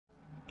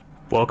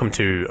Welcome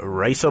to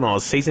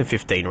RaceOnOz Season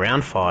 15,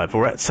 Round 5.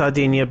 We're at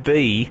Sardegna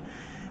B.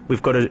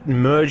 We've got a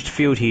merged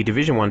field here,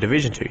 Division 1,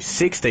 Division 2,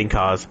 16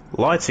 cars,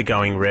 lights are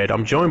going red.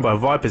 I'm joined by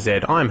Viper Z,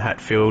 I'm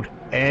Hatfield,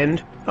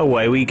 and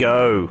away we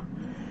go.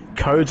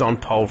 Codes on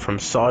pole from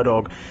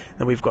Psydog,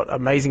 and we've got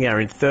Amazing Hour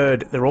in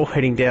third. They're all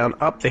heading down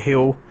up the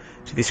hill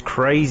to this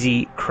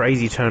crazy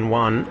turn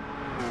 1.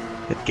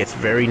 It gets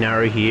very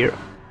narrow here.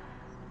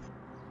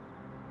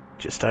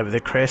 Just over the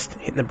crest,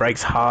 hitting the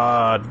brakes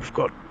hard. We've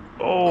got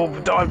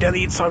dive down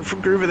the inside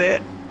from Groover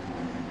there.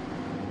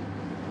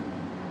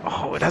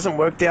 Oh, it hasn't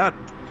worked out.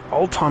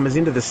 Old Timer's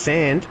into the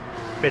sand,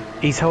 but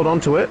he's held on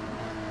to it.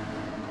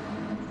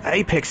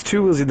 Apex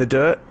 2 wheels in the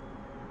dirt.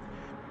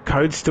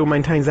 Code still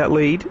maintains that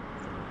lead.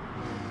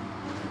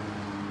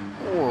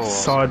 Oh.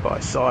 Side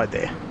by side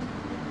there.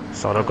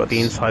 I've got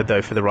the inside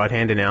though for the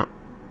right-hander now.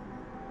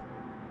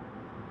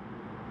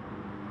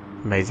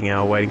 Amazing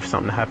Hour waiting for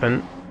something to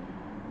happen.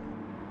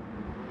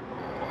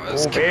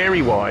 Oh,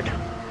 very wide.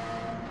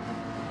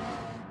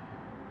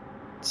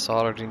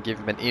 Sardegna didn't give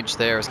him an inch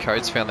there as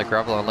Codes found the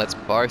gravel and lets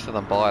both of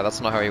them by.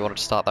 That's not how he wanted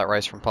to start that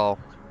race from pole.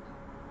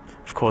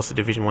 Of course, the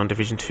Division 1,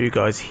 Division 2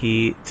 guys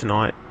here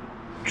tonight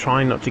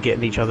trying not to get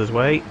in each other's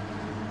way.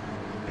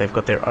 They've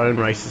got their own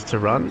races to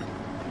run.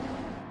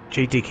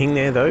 GT King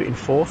there, though, in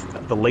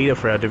fourth, the leader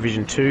for our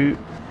Division 2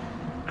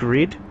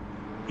 grid,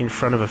 in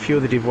front of a few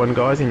of the Div 1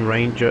 guys in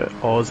Ranger,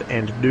 Oz,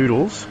 and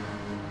Noodles.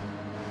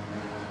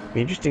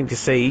 Be interesting to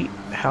see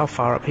how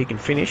far up he can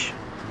finish.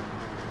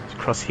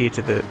 Across here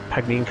to the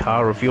Pagnian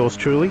car of yours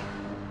truly.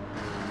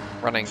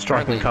 Running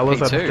striking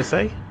colours, I have to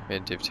say.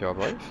 In Div 2, I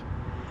believe.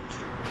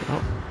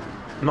 Well,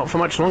 not for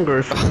much longer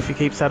if he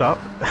keeps that up.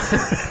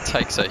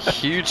 Takes a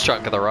huge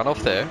chunk of the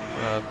runoff there.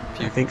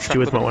 I think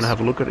stewards might want to have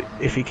a look at it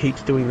if he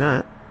keeps doing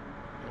that.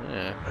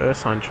 Yeah.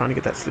 Ursine trying to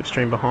get that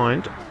slipstream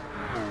behind.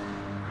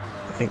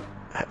 I think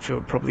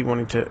Hatfield probably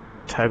wanting to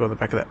tag on the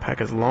back of that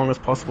pack as long as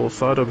possible.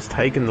 Psydog's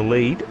taken the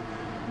lead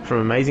from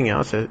Amazing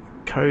Hour, so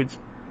Code's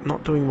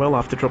not doing well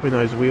after dropping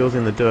those wheels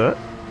in the dirt.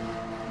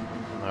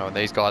 No, and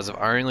these guys have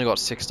only got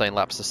 16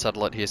 laps to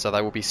settle it here, so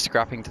they will be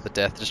scrapping to the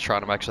death, just trying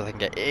to make sure they can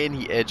get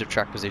any edge of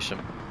track position.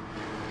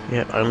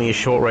 Yeah, only a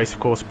short race, of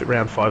course, but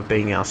round 5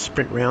 being our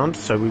sprint round,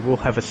 so we will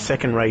have a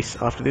second race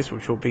after this,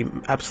 which will be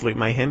absolute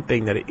mayhem,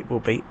 being that it will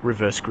be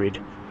reverse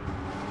grid.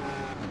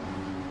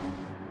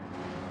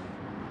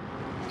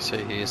 See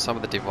here, some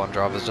of the Div 1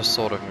 drivers just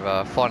sort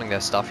of finding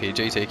their stuff here.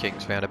 GT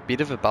Kings found a bit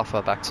of a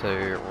buffer back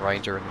to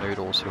Ranger and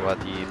Noodles, who are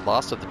the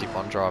last of the Div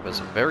 1 drivers.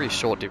 A very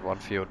short Div 1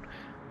 field.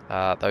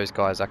 Those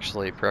guys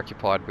actually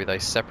preoccupied with a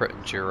separate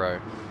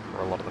enduro for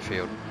a lot of the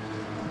field.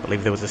 I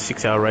believe there was a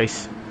 6-hour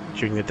race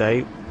during the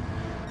day,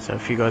 so a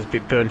few guys a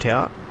bit burnt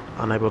out,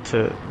 unable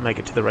to make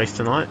it to the race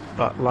tonight.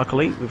 But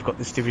luckily, we've got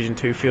this Division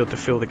 2 field to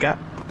fill the gap.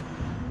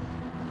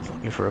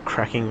 Looking for a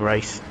cracking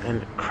race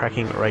and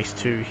cracking race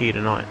 2 here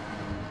tonight.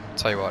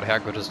 Tell you what, how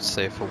good is it to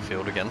see a full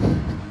field again?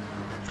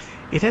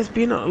 It has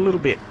been a little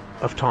bit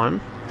of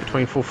time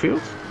between full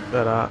fields,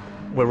 but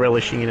we're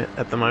relishing in it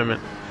at the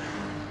moment.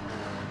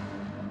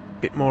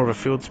 Bit more of a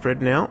field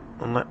spread now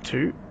on lap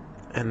 2,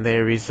 and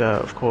there is,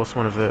 of course,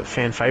 one of the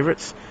fan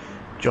favourites,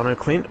 Jono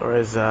Clint, or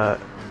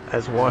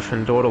as wife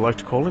and daughter like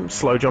to call him,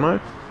 Slow Jono.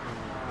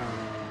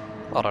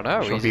 I don't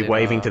know. She'll be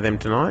waving to them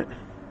tonight.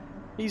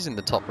 He's in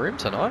the top room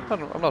tonight.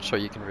 I'm not sure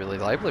you can really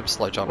label him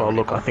Slow Jono. Well,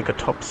 look, I think a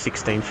top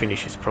 16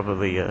 finish is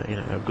probably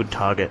a good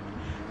target.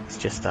 He's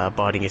just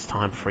biding his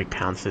time before he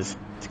pounces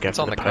to go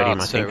for the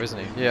podium, I think. Too, isn't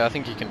he? Yeah, I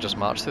think he can just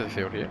march through the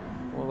field here.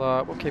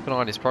 We'll keep an eye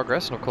on his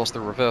progress, and of course the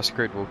reverse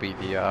grid will be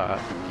the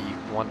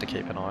one to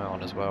keep an eye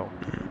on as well.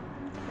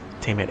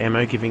 Teammate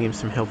Emo giving him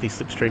some healthy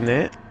slipstream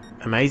there.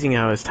 Amazing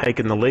Hour has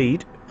taken the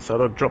lead, so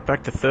it'll drop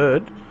back to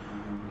third.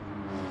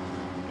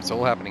 It's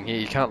all happening here.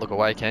 You can't look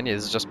away, can you?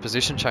 There's just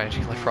position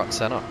changing left, right, and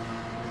centre.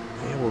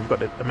 Yeah, well, we've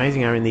got an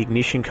Amazing Hour in the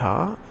ignition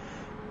car.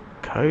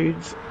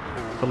 Codes,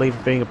 I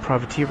believe, being a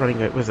privateer running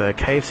it was a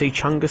KFC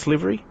Chungus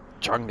livery.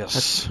 Chungus.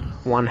 That's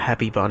one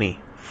happy bunny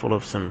full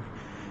of some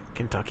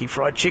Kentucky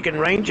Fried Chicken.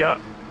 Ranger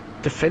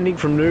defending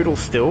from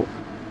Noodles still.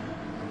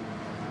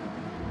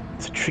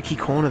 It's a tricky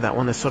corner, that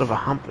one. There's sort of a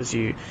hump as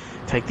you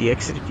take the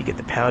exit. If you get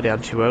the power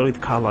down too early, the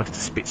car likes to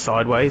spit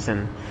sideways,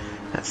 and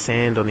that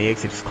sand on the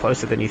exit is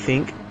closer than you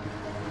think.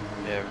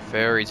 Yeah,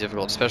 very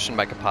difficult, especially to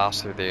make a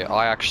pass through there.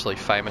 I actually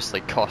famously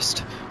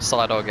cost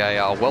Psydog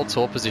a World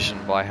Tour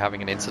position by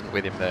having an incident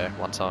with him there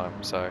one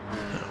time, so...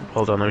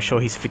 Well done, I'm sure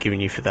he's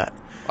forgiven you for that.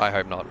 I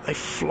hope not. They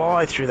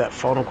fly through that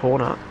final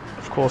corner.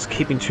 Of course,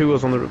 keeping 2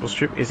 wheels on the ripple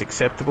strip is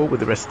acceptable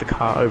with the rest of the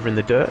car over in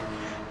the dirt,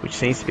 which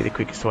seems to be the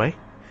quickest way.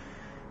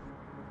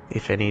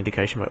 If any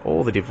indication by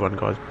all the Div 1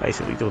 guys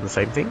basically doing the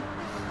same thing.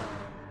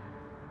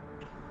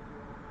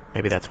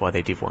 Maybe that's why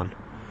they're Div 1.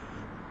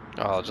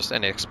 Oh, just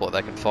any exploit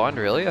they can find,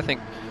 really. I think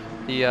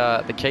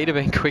the key to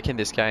being quick in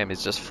this game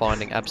is just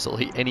finding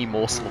absolutely any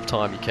morsel of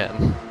time you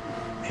can.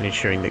 And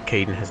ensuring that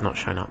Keaton has not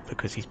shown up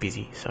because he's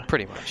busy, so...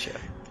 Pretty much, yeah.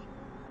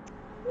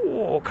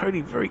 Oh,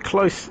 Cody very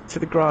close to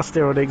the grass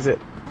there on exit.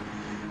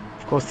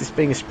 Of course, this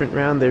being a sprint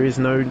round, there is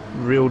no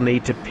real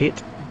need to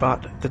pit,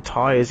 but the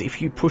tyres,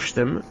 if you push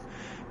them,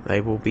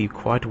 they will be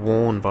quite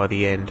worn by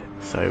the end.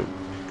 So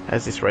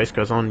as this race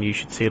goes on, you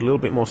should see a little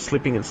bit more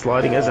slipping and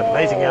sliding. As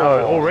amazing how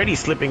already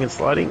slipping and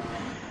sliding.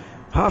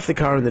 Half the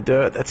car in the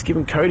dirt. That's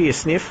given Cody a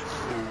sniff.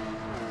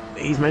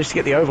 He's managed to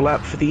get the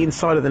overlap for the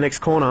inside of the next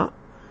corner.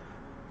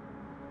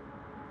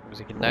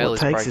 He can nail All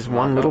it his takes is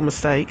one little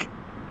mistake.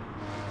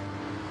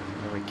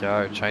 There we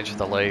go, change for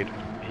the lead.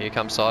 Here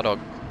comes Sardog.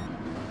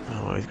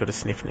 Oh, he's got a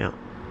sniff now.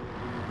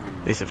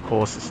 This, of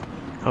course, is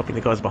helping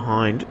the guys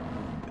behind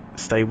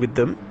stay with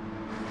them.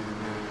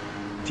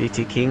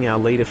 GT King, our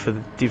leader for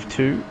the Div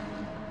 2.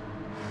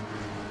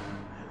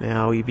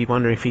 Now, you'd be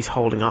wondering if he's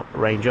holding up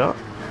Ranger.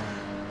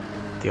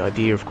 The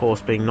idea, of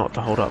course, being not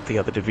to hold up the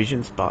other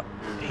divisions, but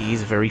he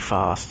is very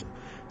fast.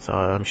 So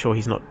I'm sure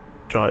he's not...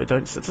 It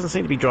doesn't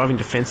seem to be driving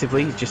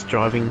defensively, he's just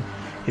driving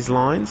his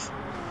lines.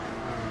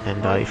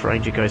 And if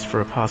Ranger goes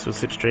for a pass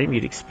with slipstream,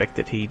 you'd expect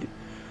that he'd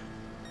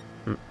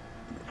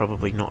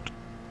probably not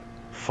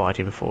fight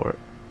him for it.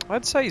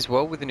 I'd say he's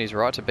well within his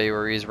right to be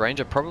where he is.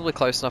 Ranger probably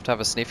close enough to have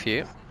a sniff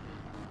here.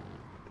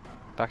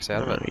 Backs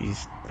out of it.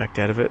 He's backed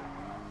out of it.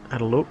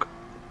 Had a look.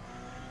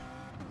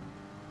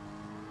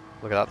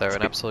 Look at that there, It's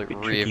an absolute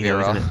rear tricky,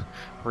 mirror. isn't it?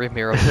 Rear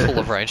mirror full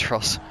of Range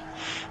Cross.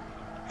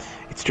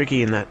 It's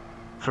tricky in that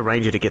for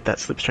Ranger to get that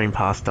slipstream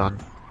pass done.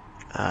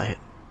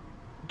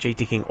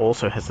 GT King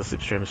also has the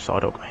slipstream of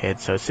Sardog ahead,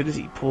 so as soon as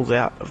he pulls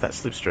out of that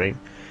slipstream,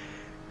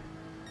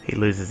 he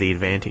loses the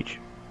advantage.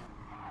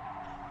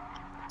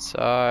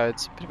 So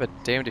it's a bit of a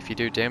damned if you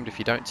do, damned if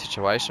you don't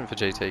situation for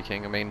GT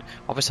King. I mean,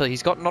 obviously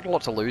he's got not a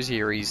lot to lose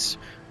here. He's,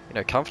 you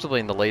know, comfortably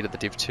in the lead of the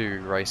Div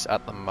 2 race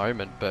at the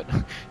moment, but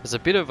there's a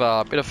bit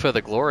of further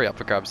glory up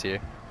for grabs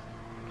here.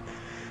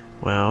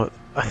 Well,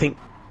 I think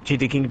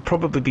GT King could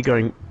probably be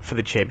going for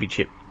the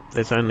championship.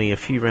 There's only a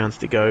few rounds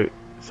to go,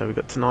 so we've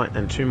got tonight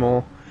and two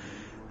more.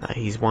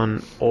 He's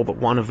won all but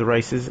one of the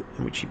races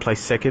in which he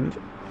placed second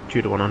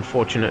due to an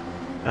unfortunate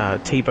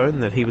T-bone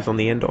that he was on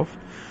the end of.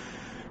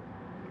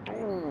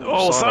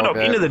 Oh,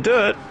 Sardog into the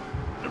dirt.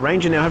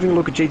 Ranger now having a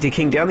look at GT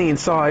King down the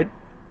inside.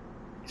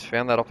 He's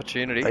found that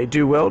opportunity. They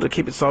do well to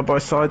keep it side by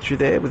side through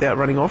there without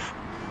running off.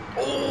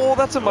 Oh,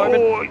 that's a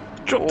moment. Oh,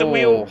 dropped the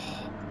wheel.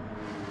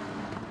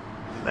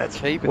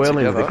 That's well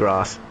into the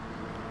grass.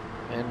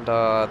 And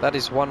that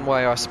is one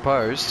way, I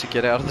suppose, to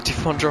get out of the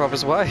Div 1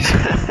 driver's way.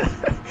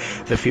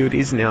 The field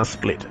is now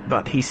split,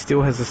 but he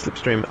still has a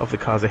slipstream of the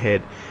cars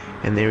ahead,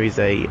 and there is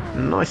a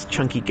nice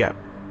chunky gap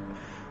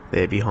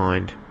there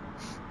behind.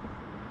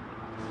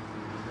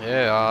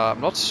 Yeah,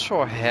 I'm not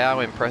sure how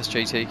impressed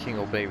GT King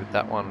will be with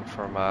that one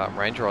from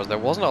Ranger Oz. There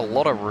wasn't a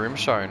lot of room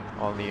shown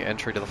on the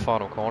entry to the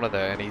final corner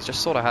there, and he's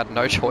just sort of had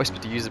no choice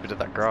but to use a bit of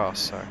that grass.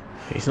 So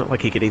it's not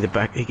like he could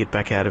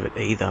back out of it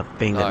either,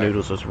 being that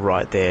Noodles was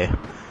right there.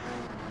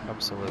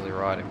 Absolutely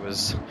right. It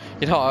was,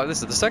 you know,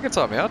 this is the second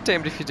time out.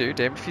 Damned if you do,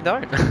 damned if you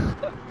don't.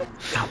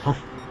 Oh, well,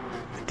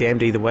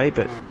 damned either way,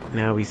 but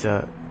now he's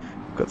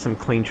got some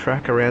clean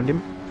track around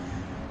him.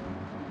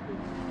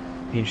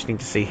 Be interesting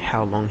to see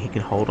how long he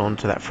can hold on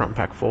to that front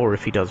pack for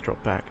if he does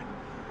drop back.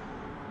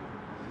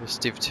 This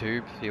Div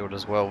 2 field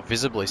as well,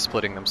 visibly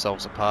splitting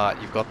themselves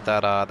apart. You've got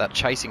that that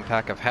chasing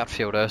pack of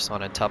Hatfield,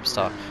 Erskine and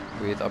Tubster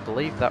with, I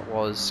believe that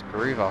was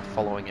Groover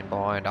following in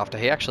behind after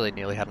he actually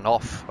nearly had an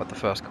off at the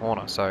first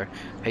corner. So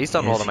he's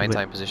done well to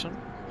maintain position.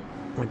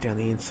 Went down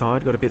the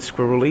inside, got a bit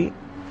squirrely.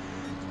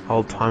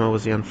 Old Timer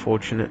was the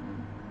unfortunate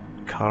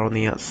car on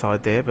the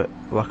outside there, but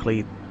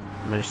luckily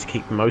managed to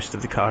keep most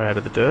of the car out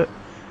of the dirt.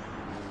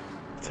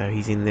 So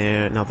he's in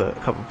there, another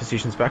couple of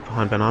positions back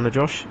behind Banana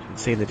Josh. You can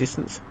see in the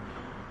distance.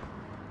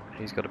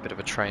 He's got a bit of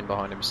a train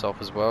behind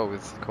himself as well,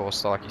 with, of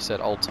course, like you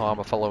said, Old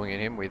Timer following in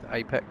him with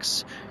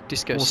Apex,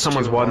 Disco. Well,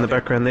 someone's wide in the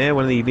background there,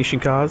 one of the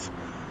ignition cars.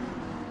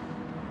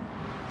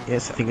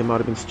 Yes, I think it might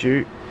have been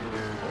Stu.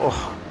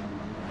 Oh,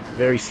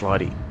 very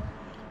slidey.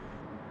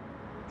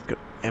 Got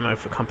ammo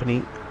for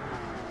company.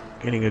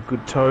 Getting a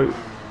good tow.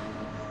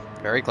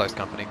 Very close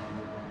company.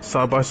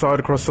 Side by side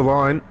across the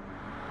line.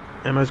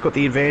 Ammo's got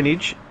the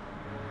advantage.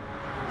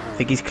 I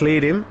think he's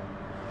cleared him.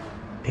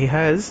 He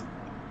has.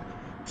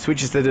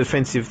 Switches the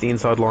defensive, the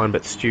inside line,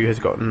 but Stu has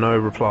got no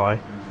reply.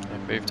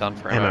 And move done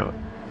for Ammo.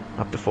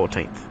 Up to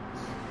 14th.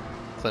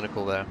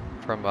 Clinical there.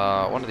 From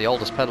one of the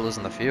oldest pedalers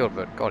in the field,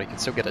 but God, he can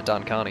still get it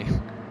done, can't he?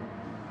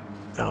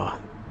 Oh,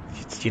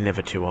 you're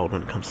never too old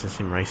when it comes to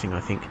sim racing, I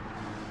think.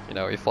 You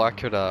know, if I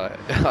could, a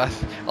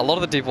lot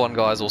of the Div 1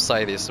 guys will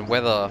say this, and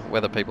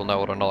whether people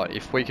know it or not,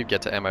 if we could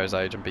get to Ammo's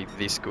age and be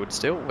this good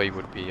still, we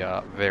would be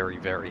very,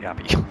 very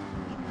happy.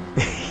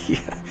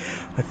 Yeah,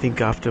 I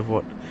think after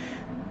what,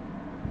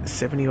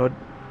 70 odd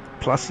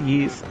plus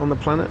years on the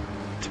planet,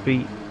 to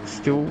be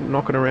still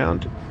knocking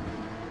around,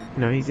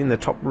 you know, he's in the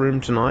top room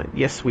tonight.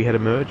 Yes, we had a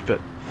merge,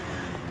 but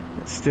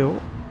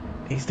still,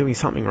 he's doing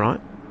something right.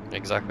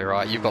 Exactly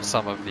right. You've got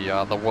some of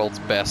the world's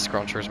best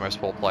Gran Turismo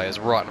Sport players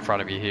right in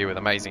front of you here with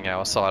Amazing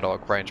Hour,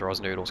 Sardog, Ranger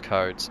Oz, Noodles,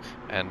 Codes,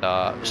 and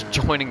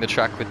joining the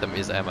track with them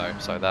is Ammo,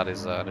 so that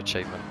is an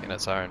achievement in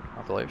its own,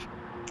 I believe.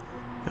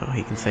 Oh,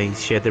 he can say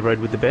he's shared the road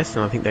with the best,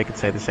 and I think they could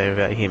say the same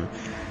about him.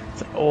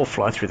 So all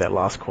fly through that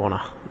last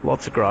corner.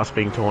 Lots of grass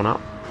being torn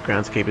up.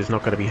 Groundskeeper's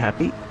not going to be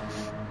happy.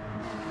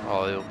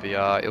 Oh,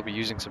 he'll be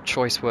using some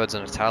choice words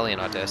in Italian,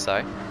 I dare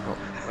say. Oh,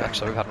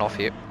 actually, we've had an off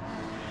here.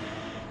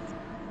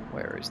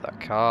 Where is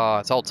that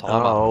car? It's Old Timer.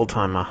 Oh, Old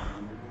Timer.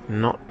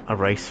 Not a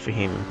race for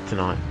him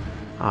tonight.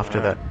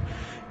 After that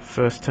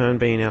first turn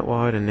being out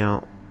wide, and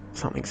now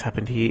something's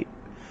happened here.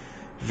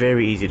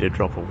 Very easy to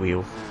drop a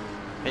wheel.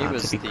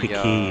 To be quick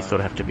here, you sort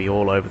of have to be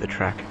all over the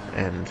track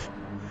and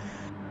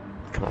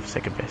come off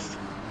second best.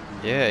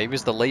 Yeah, he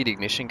was the lead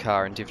ignition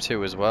car in Div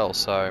 2 as well,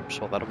 so I'm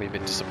sure that'll be a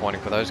bit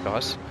disappointing for those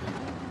guys.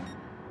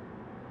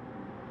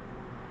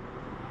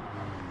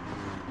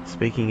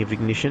 Speaking of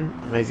ignition,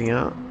 Amazing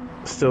Art,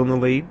 still in the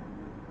lead.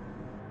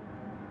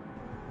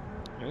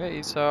 Yeah,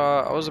 he's,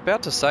 I was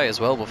about to say as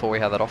well before we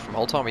had that off from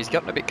Old Time, he's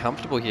gotten a bit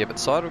comfortable here, but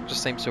Sardegna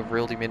just seems to have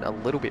reeled him in a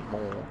little bit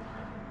more.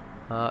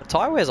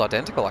 Tyre wear's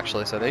identical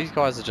actually, so these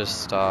guys are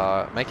just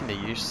making the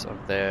use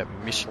of their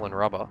Michelin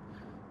rubber.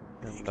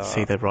 And, you can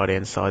see the right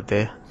hand side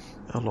there,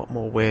 a lot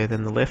more wear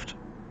than the left.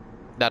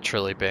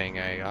 Naturally being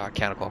a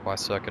counterclockwise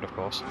circuit, of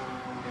course.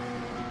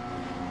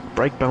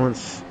 Brake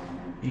balance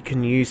you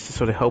can use to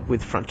sort of help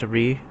with front to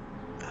rear,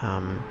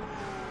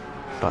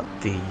 but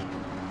the,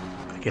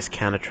 I guess,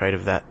 counter trade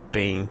of that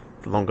being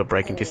longer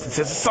braking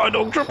distances. Side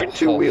dog dropping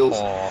two wheels.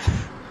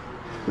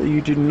 You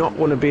do not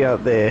want to be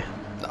out there.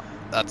 No,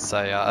 that's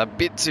a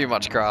bit too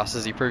much grass,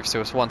 as he proves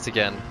to us once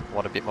again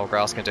what a bit more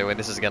grass can do, and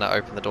this is going to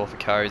open the door for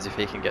Codes if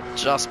he can get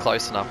just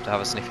close enough to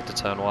have a sniff into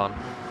turn one.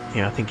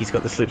 Yeah, I think he's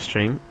got the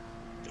slipstream.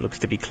 Looks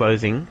to be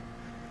closing.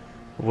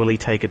 Will he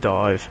take a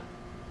dive?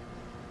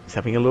 He's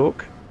having a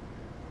look.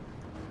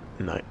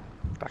 No.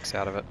 Backs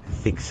out of it.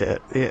 Thinks yeah,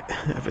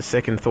 have a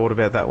second thought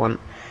about that one.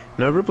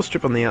 No ripple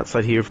strip on the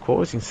outside here, of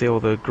course. You can see all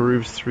the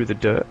grooves through the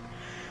dirt.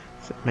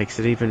 So it makes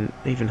it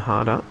even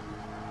harder.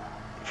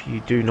 If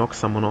you do knock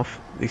someone off,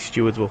 the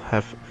stewards will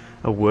have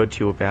a word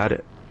to you about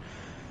it.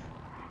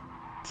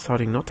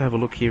 Deciding not to have a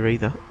look here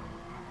either.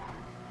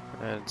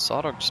 And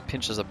Sardegna just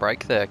pinches a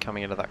brake there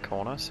coming into that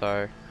corner,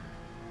 so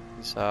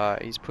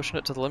he's pushing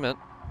it to the limit.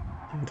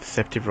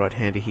 Deceptive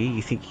right-hander here.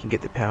 You think you can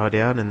get the power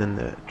down, and then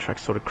the track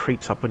sort of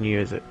creeps up on you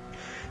as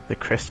the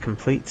crest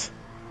completes.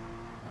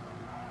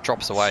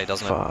 Drops away,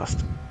 doesn't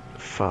it?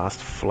 Fast,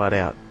 flat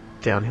out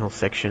downhill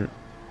section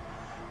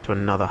to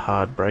another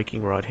hard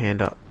braking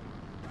right-hander.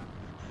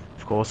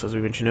 Of course, as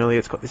we mentioned earlier,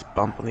 it's got this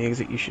bump on the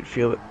exit. You should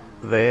feel it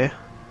there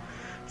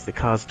as the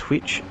cars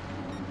twitch.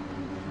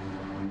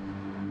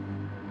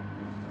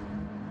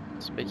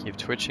 Speaking of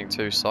twitching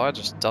too, Sai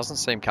just doesn't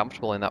seem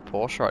comfortable in that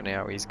Porsche right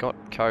now. He's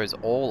got Codes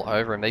all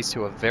over him. These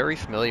two are very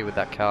familiar with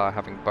that car,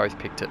 having both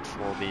picked it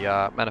for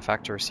the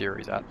manufacturer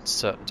series at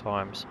certain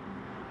times.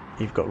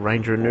 You've got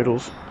Ranger and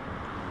Noodles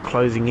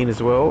closing in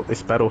as well.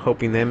 This battle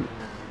helping them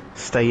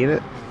stay in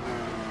it.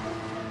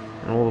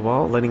 And all the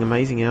while letting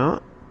Amazing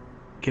out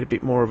get a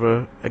bit more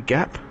of a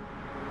gap.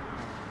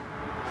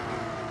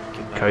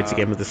 Codes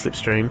again with the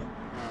slipstream.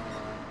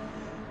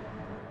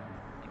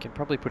 Can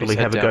probably put Will his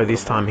he head have a down go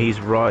this time? He's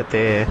right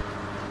there.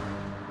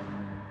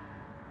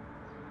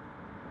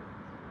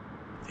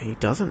 He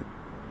doesn't.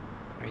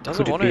 He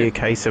doesn't Could it be a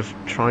case of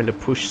trying to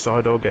push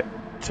Sardegna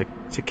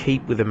to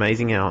keep with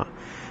Amazing Hour?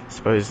 I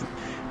suppose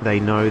they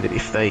know that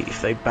if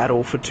they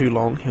battle for too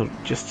long, he'll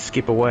just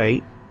skip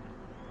away.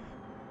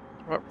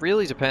 Well, it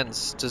really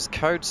depends. Does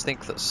Codes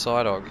think that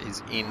Sardegna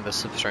is in the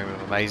slipstream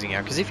of Amazing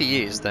Hour? Because if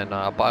he is, then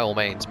by all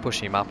means push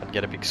him up and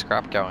get a big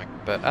scrap going.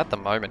 But at the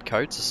moment,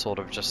 Codes is sort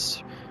of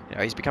just... You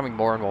know, he's becoming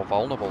more and more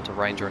vulnerable to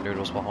Ranger and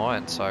Noodles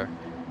behind, so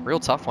real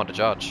tough one to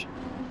judge.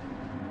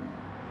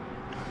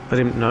 Let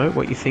him know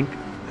what you think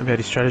about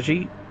his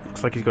strategy.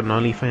 Looks like he's got an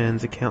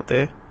OnlyFans account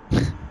there. I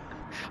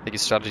think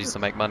his strategy is to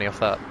make money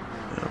off that.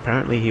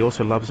 Apparently he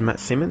also loves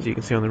Matt Simmons, you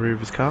can see on the rear of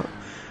his car.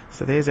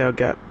 So there's our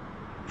gap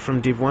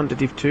from Div 1 to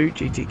Div 2.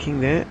 GT King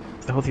there.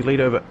 A healthy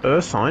lead over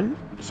Ursine,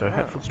 so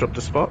Hatfield's dropped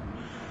a spot.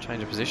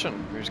 Change of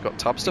position. Who's got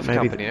Tubster for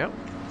company now?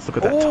 Let's look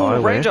at that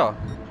tyre wear. Ranger!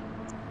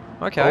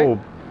 Okay. Oh.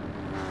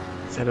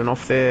 Set an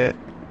off there.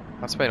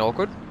 That's been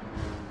awkward.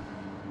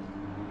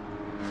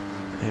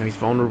 Now he's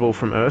vulnerable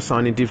from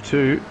Ursine in Div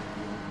 2.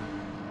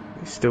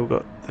 He's still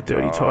got the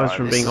dirty tyres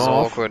from being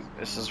off. Awkward.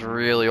 This is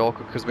really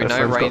awkward because we know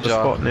Ursine's Ranger. got the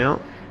spot now.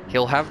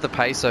 He'll have the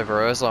pace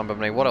over Ursine, but I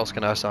mean, what else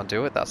can Ursine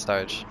do at that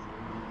stage?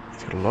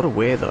 He's got a lot of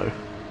wear though.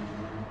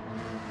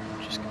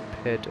 Just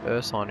compared to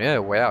Ursine, yeah,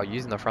 wow,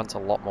 using the fronts a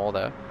lot more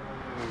there.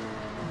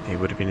 He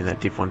would have been in that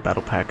Div 1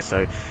 battle pack,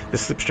 so the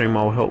slipstream,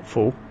 while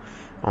helpful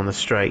on the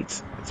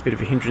straights, it's a bit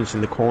of a hindrance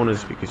in the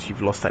corners because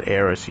you've lost that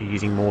aero, so you're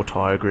using more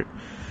tyre grip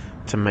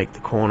to make the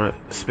corner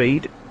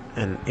speed,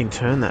 and in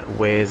turn that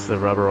wears the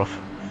rubber off.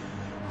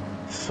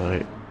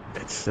 So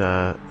it's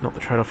not the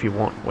trade-off you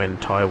want when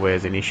tyre wear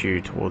is an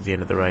issue towards the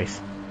end of the race.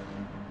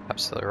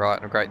 Absolutely right,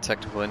 and a great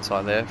technical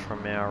insight there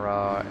from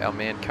our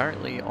man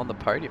currently on the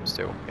podium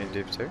still in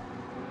Div 2.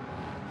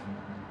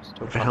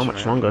 For how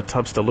much longer?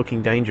 Tubster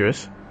looking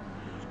dangerous.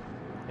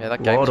 Yeah,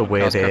 that a lot of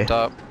wear there.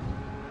 Up.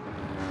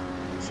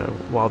 So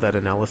while that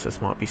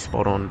analysis might be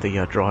spot on,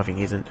 the driving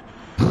isn't,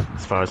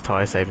 as far as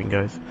tyre saving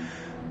goes.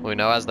 We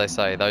know, as they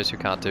say, those who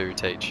can't do,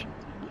 teach.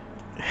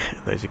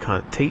 Those who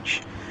can't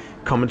teach,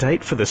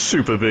 commentate for the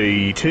Super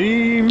B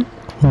team.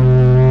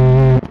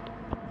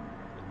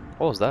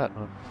 What was that?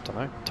 I don't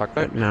know.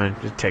 Tugboat? No,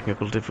 just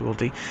technical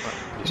difficulty.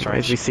 Oh,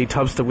 As we see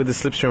Tubster with the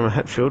slipstream on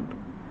Hatfield.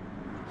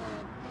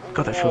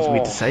 God, that feels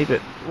weird to say,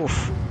 but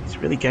oof, he's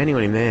really gaining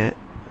on him there.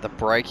 The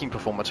braking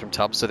performance from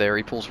Tubster there,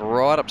 he pulls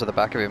right up to the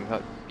back of him,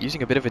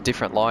 using a bit of a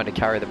different line to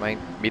carry the main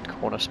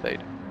mid-corner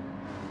speed.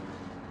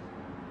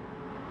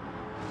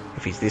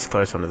 If he's this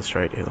close onto the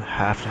straight, he'll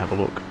have to have a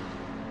look.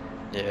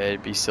 Yeah,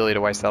 it'd be silly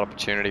to waste that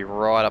opportunity.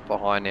 Right up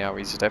behind now,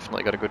 he's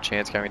definitely got a good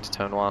chance going into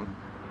turn 1.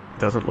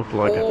 Doesn't look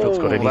like Hatfield's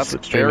got any that's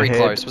slipstream very ahead.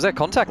 close. Was there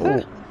contact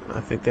there?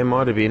 I think there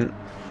might have been.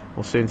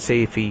 We'll soon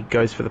see if he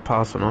goes for the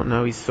pass or not.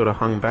 No, he's sort of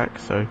hung back,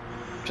 so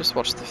Just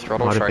watch the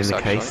throttle might have trace,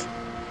 been the actually. case.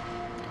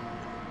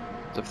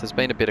 So if there's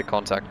been a bit of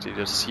contact, you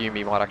just assume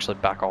he might actually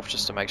back off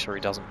just to make sure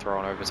he doesn't throw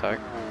an overtake.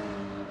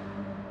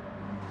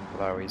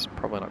 Although he's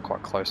probably not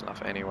quite close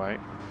enough anyway.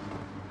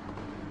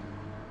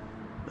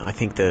 I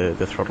think the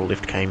throttle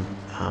lift came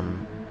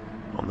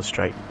on the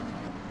straight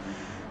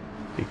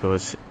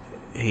because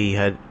he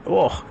had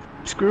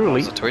squirrely. That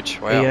was a twitch.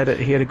 Wow.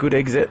 He had a good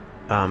exit,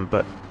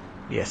 but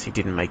yes, he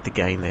didn't make the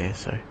gain there.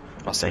 So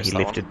I'd say he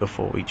lifted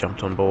before we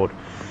jumped on board.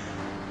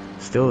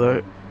 Still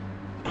though,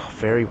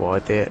 very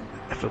wide there.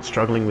 I felt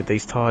struggling with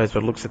these tyres,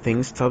 but looks at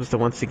things. Tubster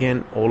once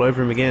again, all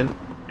over him again.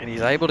 And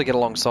he's able to get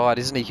alongside,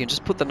 isn't he? He can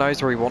just put the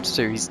nose where he wants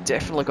to. He's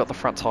definitely got the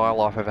front tyre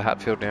life over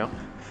Hatfield now.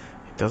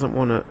 He doesn't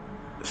want to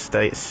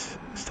stay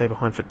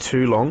behind for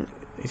too long.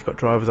 He's got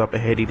drivers up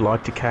ahead he'd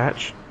like to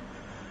catch.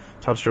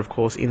 Tubster, of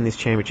course, in this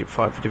championship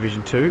fight for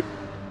Division 2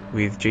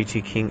 with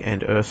GT King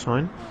and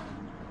Ursine.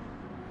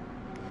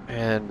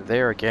 And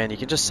there again, you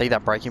can just see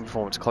that braking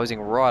performance closing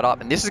right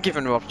up. And this has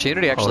given him an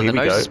opportunity, actually. The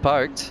nose is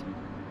poked.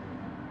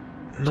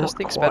 Just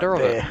thinks better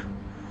of it.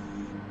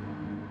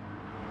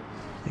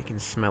 He can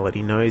smell it.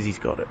 He knows he's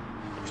got it.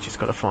 He's just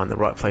got to find the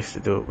right place to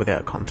do it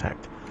without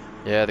contact.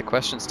 Yeah, the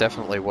question's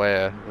definitely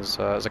where.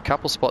 There's a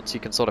couple spots you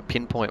can sort of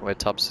pinpoint where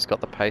Tubbs has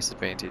got the pace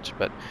advantage,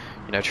 but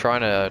you know,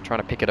 trying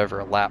to pick it over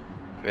a lap,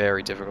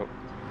 very difficult.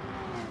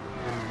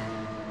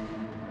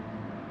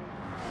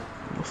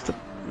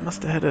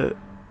 Must have had a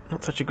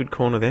not such a good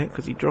corner there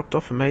because he dropped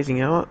off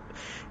Amazing Hour.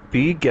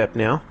 Big gap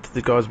now to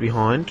the guys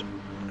behind.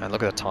 And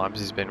look at the times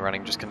he's been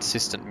running, just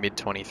consistent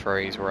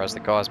mid-23s, whereas the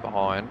guys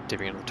behind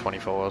dipping into the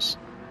 24s.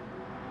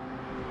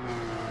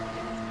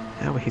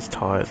 How are his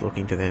tyres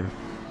looking to them?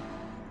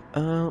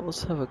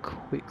 Let's have a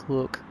quick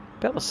look.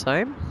 About the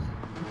same.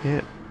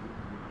 Yeah.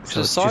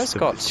 So it's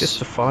just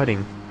the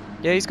fighting.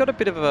 Yeah, he's got a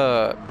bit of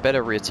a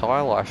better rear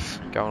tyre life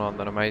going on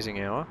than Amazing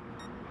Hour.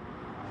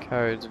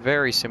 Code's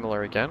very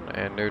similar again,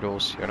 and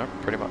Noodles, you know,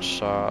 pretty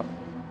much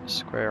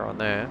square on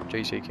there.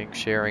 GT King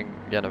sharing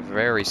again a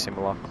very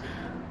similar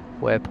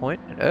wear point.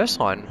 And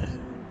Ursine,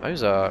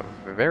 those are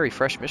very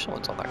fresh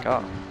Michelins on that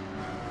car.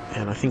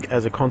 And I think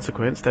as a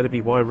consequence, that'd be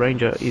why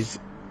Ranger is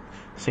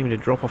seeming to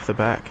drop off the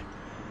back.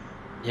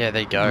 Yeah,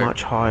 there you go.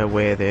 Much higher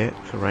wear there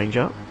for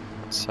Ranger.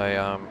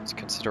 So it's a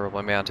considerable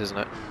amount, isn't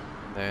it?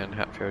 And then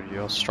Hatfield,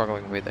 you're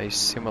struggling with a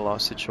similar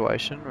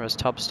situation, whereas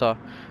Tubster,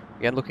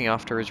 again, looking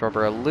after his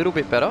rubber a little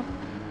bit better.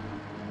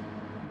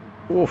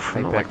 Oof,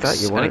 Apex, not like that,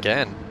 you won't. And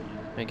again,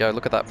 there you go,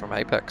 look at that from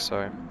Apex,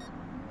 so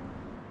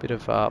bit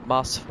of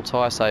masterful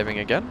tyre saving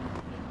again.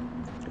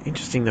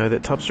 Interesting though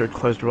that Tubster had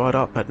closed right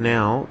up, but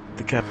now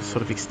the gap has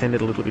sort of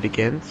extended a little bit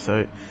again, so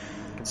you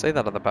can see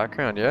that in the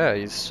background. Yeah,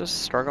 he's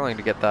just struggling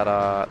to get that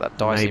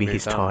dicey maybe move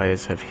his done.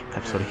 tyres have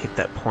sort of hit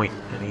that point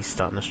and he's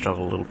starting to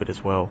struggle a little bit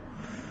as well.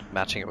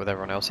 Matching it with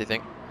everyone else, you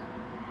think?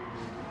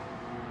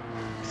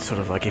 It's sort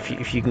of like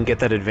if you can get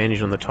that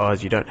advantage on the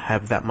tyres, you don't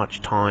have that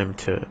much time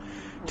to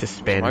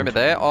spend. Moment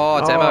there. Oh,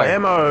 it's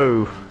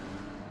Emo!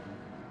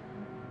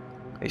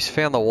 He's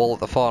found the wall at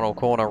the final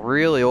corner.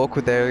 Really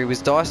awkward there. He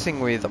was dicing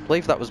with, I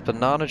believe that was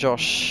Banana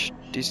Josh,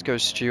 Disco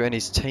Stew, and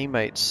his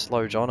teammate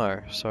Slow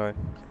Jono. So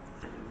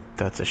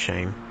that's a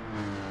shame.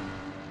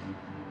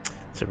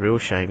 It's a real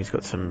shame. He's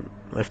got some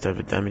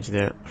leftover damage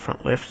there at the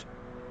front left.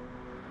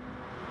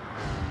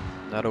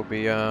 That'll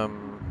be, I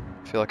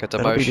feel like a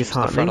demotion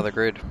to the front of the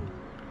grid.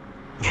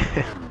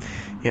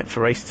 Yeah,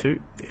 for race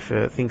 2,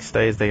 if things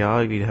stay as they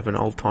are, you'd have an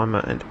old timer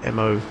and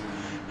Emo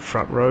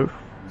front row.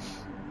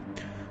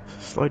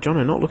 Slow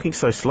Jono not looking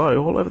so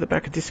slow, all over the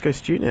back of Disco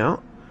Stew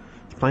now.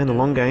 He's playing the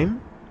long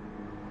game.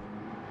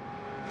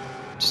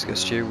 Disco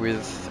Stew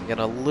with, again,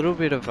 a little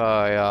bit of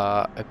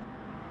a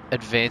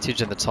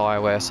advantage in the tyre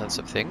wear sense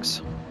of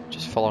things.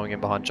 Just following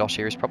him behind Josh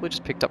here. He's probably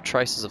just picked up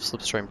traces of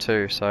Slipstream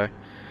too, so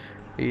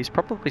he's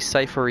probably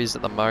safe where he is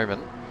at the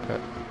moment. But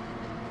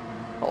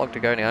not long to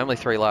go now, only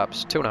 3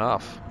 laps,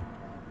 2.5.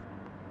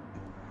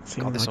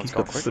 Seems like he's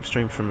got the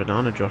slipstream from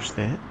Banana Josh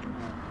there.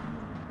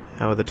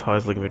 How are the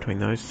tyres looking between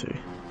those two?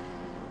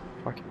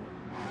 If I can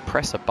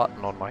press a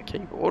button on my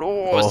keyboard.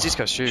 Oh, it's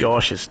Disco Stew.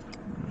 Josh is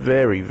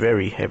very,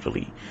 very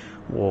heavily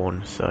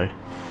worn, so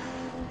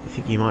I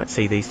think you might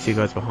see these two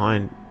guys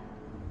behind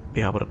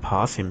be able to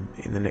pass him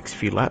in the next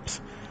few laps.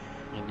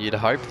 And you'd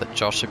hope that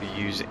Josh would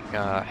be using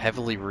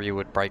heavily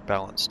rearward brake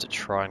balance to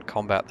try and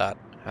combat that.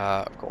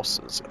 Of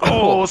course.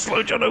 Oh,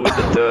 slow Jono with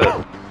the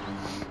dirt.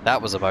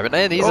 That was a moment.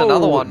 And here's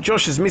another one.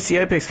 Josh has missed the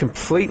apex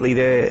completely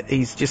there.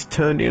 He's just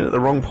turned in at the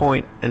wrong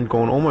point and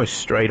gone almost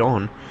straight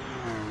on.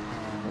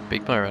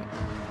 Big moment.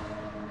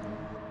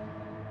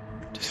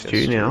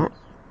 Stu now.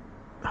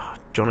 Oh,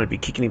 John would be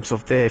kicking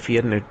himself there. If he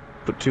hadn't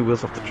put 2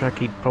 wheels off the track,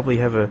 he'd probably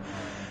have an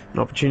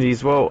opportunity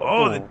as well.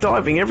 Oh, they're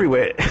diving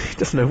everywhere. He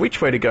doesn't know which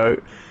way to go.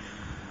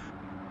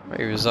 I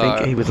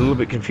think he was a little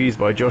bit confused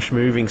by Josh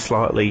moving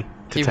slightly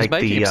to take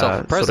the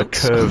sort of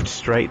curved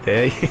straight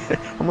there.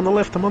 I'm on the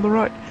left, I'm on the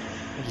right.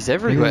 He's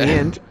everywhere. In the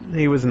end,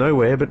 he was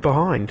nowhere but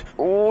behind.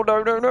 Oh,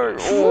 no, no, no.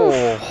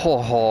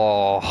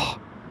 Oh.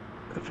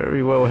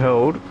 Very well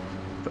held.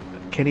 But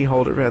can he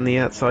hold it around the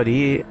outside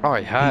here? Oh,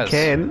 he has. He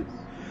can.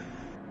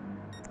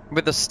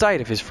 With the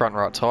state of his front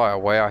right tyre,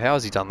 wow, how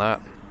has he done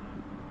that?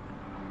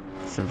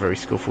 Some very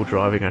skillful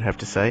driving, I'd have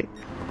to say.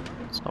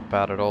 It's not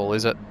bad at all,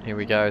 is it? Here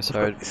we go.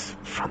 So this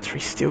front 3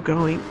 still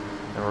going.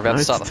 And we're about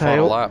to start the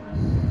final lap.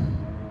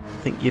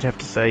 I think you'd have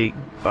to say,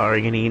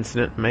 barring any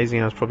incident, Amazing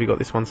Hour's probably got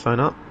this one sewn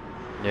up.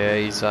 Yeah,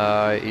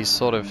 he's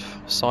sort of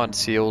signed,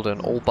 sealed,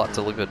 and all but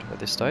delivered at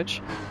this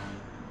stage.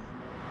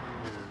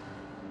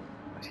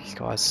 These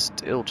guys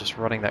still just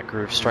running that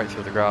groove straight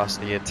through the grass.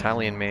 The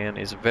Italian man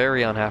is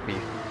very unhappy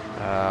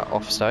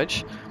off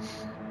stage.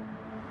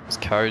 As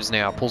Coase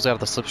now pulls out of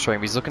the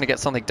slipstream. He's looking to get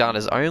something done.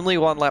 There's only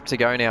 1 lap to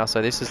go now,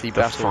 so this is the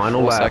battle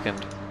final for lap.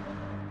 second.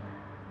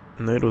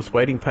 Noodle's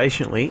waiting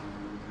patiently.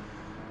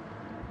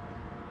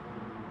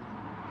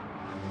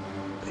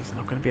 He's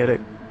not going to be able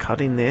to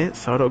cut in there.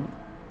 Sardegna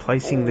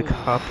placing the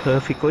car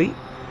perfectly.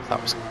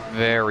 That was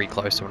very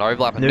close to an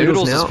overlap. And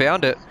Noodles has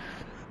found it.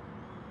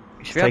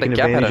 He's found a taking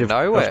gap out advantage of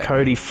nowhere. of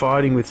Cody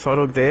fighting with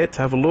Sardegna there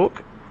to have a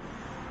look.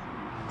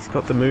 He's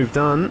got the move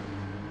done.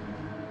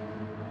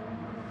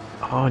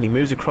 Oh, and he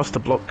moves across to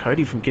block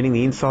Cody from getting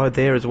the inside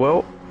there as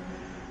well.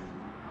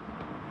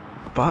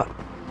 But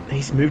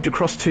he's moved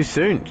across too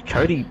soon.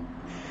 Cody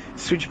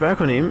switched back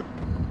on him.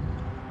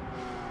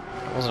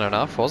 That wasn't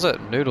enough, was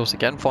it? Noodles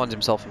again finds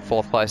himself in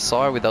 4th place.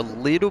 Sire with a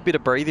little bit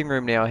of breathing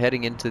room now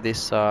heading into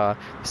this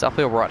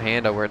uphill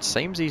right-hander where it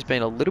seems he's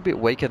been a little bit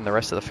weaker than the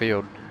rest of the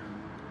field.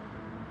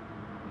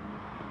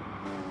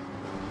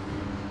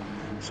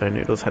 So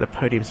Noodles had a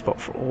podium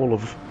spot for all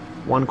of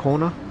 1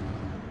 corner.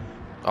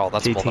 Oh,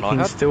 that's more than I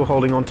King's had. still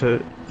holding on to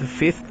the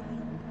 5th.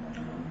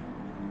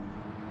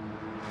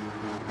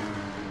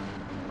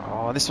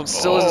 Oh, this one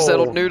still isn't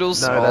settled.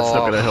 Noodles. No, that's not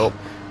going to help.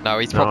 No,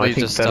 he's probably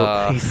he's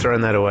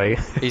thrown that away.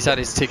 He's had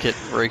his ticket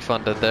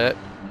refunded there.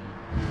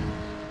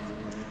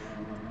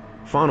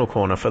 Final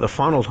corner for the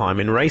final time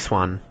in race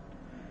 1.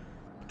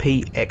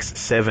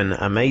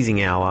 PX7,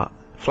 Amazing Hour,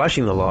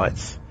 flashing the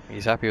lights.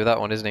 He's happy with that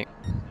one, isn't he?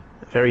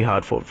 Very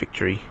hard fought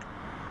victory.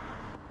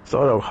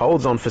 Soto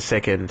holds on for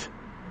second.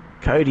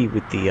 Cody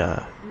with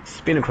the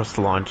spin across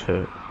the line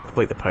to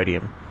complete the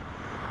podium.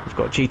 We've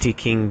got GT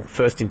King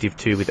first in Div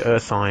 2 with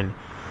Ursine.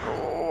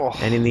 Oh.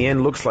 And in the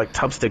end, looks like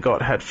Tubster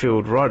got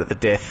Hatfield right at the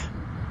death.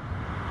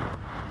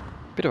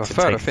 Bit of a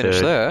photo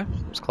finish there.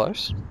 It was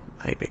close.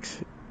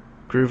 Apex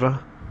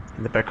Groover.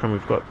 In the background,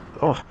 we've got...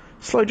 Oh,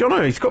 Slow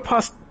Jono. He's got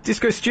past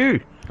Disco Stew.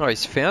 Oh,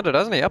 he's found it,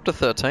 hasn't he? Up to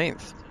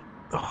 13th.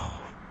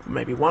 Oh,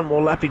 maybe 1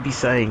 more lap he'd be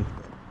saying.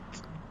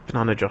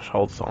 Banana Josh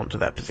holds on to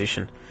that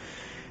position.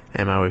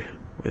 Ammo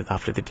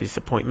after the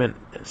disappointment,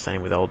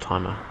 same with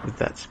Oldtimer with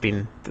that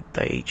spin that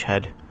they each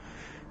had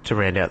to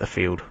round out the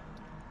field.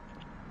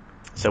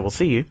 So we'll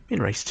see you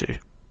in race 2.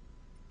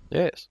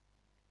 Yes.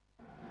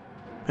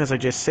 As I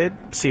just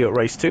said, see you at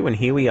race 2, and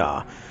here we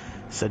are.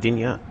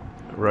 Sardegna,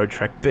 Road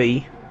Track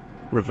B,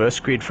 reverse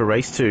grid for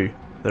race 2.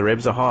 The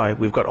revs are high.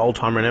 We've got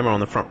Oldtimer and Emma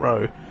on the front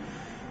row.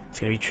 It's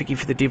going to be tricky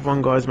for the Div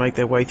 1 guys make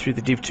their way through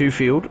the Div 2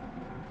 field.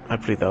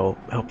 Hopefully they'll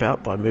help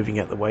out by moving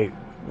out the way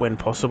when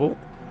possible.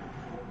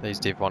 These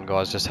Div 1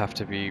 guys just have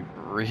to be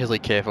really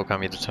careful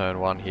coming to turn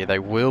 1 here. They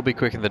will be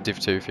quick in the Div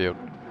 2 field.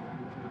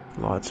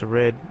 Lights are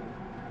red.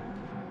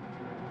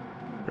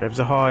 Revs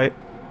are high.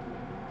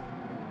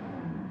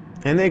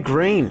 And they're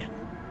green.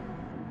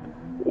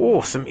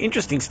 Oh, some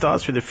interesting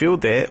starts through the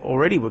field there.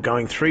 Already we're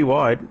going 3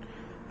 wide.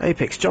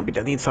 Apex jumping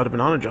down the inside of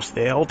Banana Josh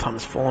there.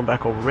 Oldtimer's fallen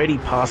back already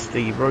past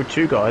the Road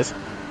 2 guys.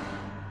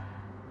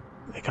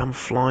 They come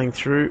flying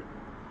through.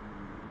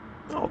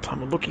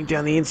 Oldtimer looking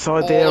down the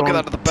inside there on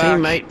the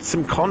teammate.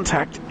 Some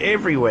contact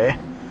everywhere.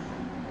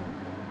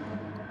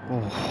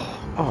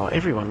 Oh. Oh,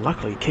 everyone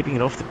luckily keeping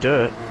it off the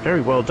dirt.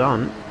 Very well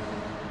done.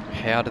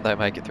 How did they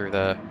make it through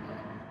there?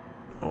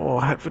 Oh,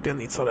 Hatford down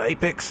the inside of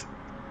Apex.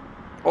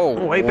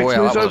 Oh, Apex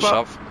wow, moves that was a over.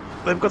 shove.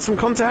 They've got some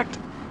contact.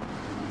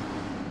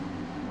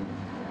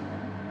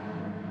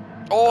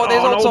 Oh,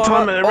 there's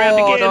Oldtimer around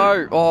again. again.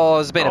 No. Oh,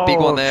 there's been a big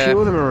one there. A few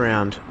of them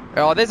around.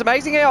 Oh, there's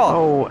Amazing Hour.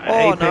 Oh,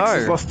 Apex no.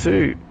 has lost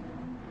 2.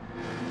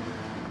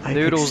 Apex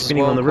Noodles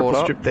spinning on the ripple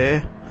caught strip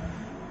there.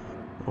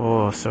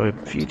 Oh, so a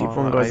few Div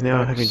 1 guys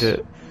now having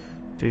to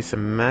do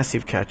some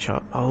massive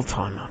catch-up.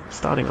 Oldtimer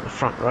starting on the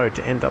front row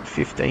to end up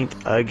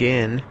 15th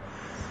again.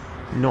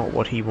 Not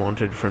what he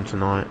wanted from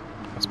tonight.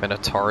 It's been a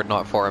torrid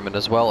night for him, and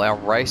as well, our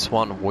race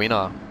 1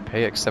 winner,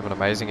 PX7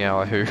 Amazing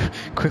Hour, who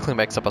quickly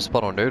makes up a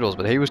spot on Noodles,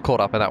 but he was caught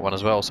up in that one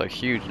as well, so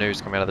huge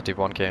news coming out of the Div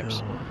 1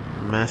 camps.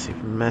 Oh,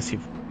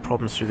 massive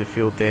problems through the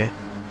field there.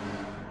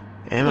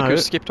 Ammo Look who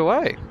skipped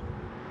away.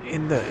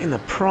 in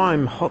the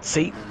prime hot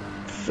seat,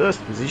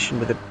 first position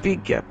with a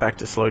big gap back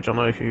to Slow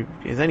Jono, who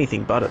is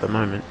anything but at the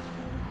moment.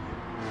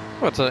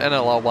 Well, it's an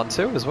NLR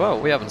 1-2 as well.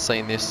 We haven't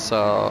seen this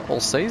all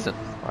season,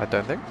 I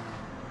don't think.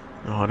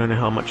 Oh, I don't know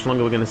how much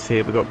longer we're going to see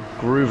it. We've got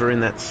Groover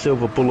in that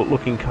silver bullet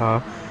looking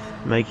car,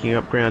 making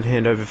up ground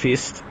hand over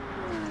fist.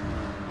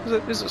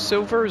 Is it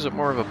silver or is it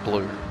more of a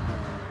blue?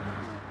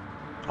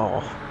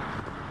 Oh,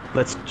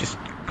 let's just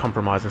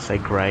compromise and say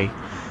grey.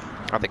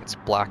 I think it's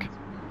black.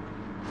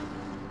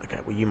 Okay,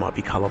 well you might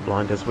be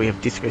colourblind as we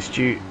have Disco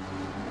Stew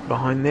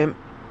behind them.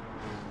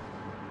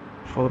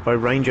 Followed by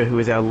Ranger, who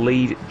is our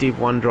lead Div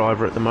 1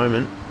 driver at the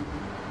moment.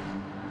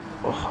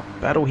 Oh,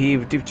 battle here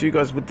with Div 2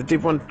 guys, with the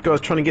Div 1 guys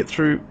trying to get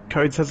through.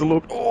 Codes has a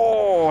look.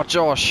 Oh,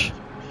 Josh.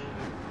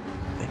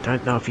 They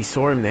don't know if he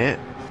saw him there.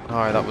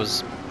 No, that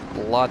was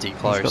bloody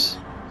close.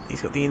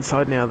 He's got the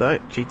inside now though.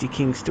 GT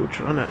King still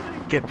trying to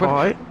get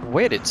by.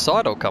 Where did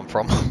Sidel come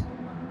from?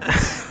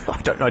 I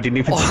don't know, I didn't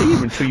even see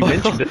him until you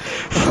mentioned it.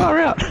 Far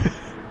out.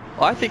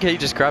 I think he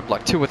just grabbed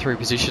like 2 or 3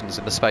 positions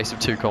in the space of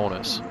 2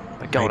 corners.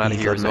 They're going Maybe out of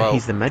here as well.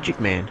 He's the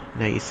magic man.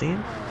 Now you see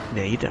him?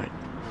 Now you don't.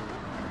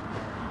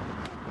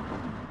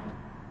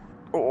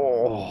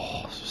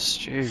 Oh,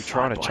 Stu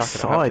trying to chuck it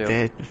side outfield.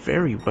 there.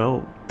 Very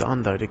well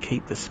done though to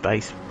keep the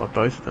space by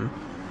both of them.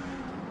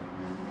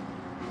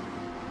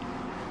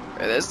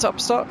 There's top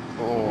start.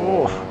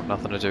 Oh,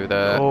 nothing to do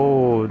there.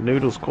 Oh,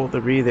 Noodles caught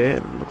the rear there.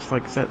 Looks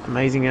like it's that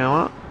Amazing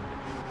Hour.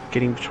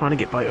 Trying to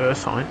get by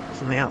Ursine.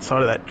 It's on the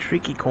outside of that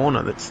tricky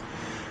corner that's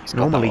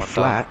normally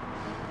flat.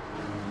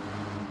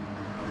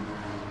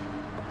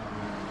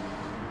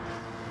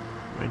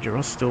 Ranger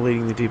Ross still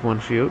leading the Div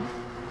 1 field.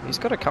 He's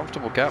got a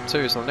comfortable gap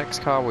too, so the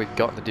next car we've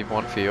got in the Div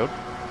 1 field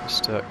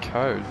is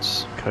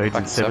Codes. Codes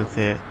in 7th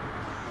there.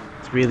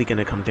 It's really going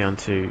to come down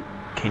to,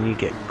 can you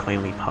get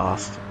cleanly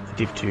past the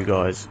Div 2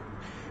 guys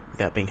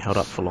without being held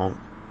up for long?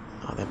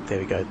 Oh, there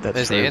we go.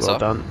 That's very well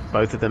done.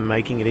 Both of them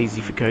making it easy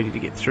for Cody to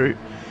get through.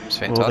 It's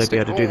fantastic. Will they be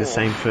able to do the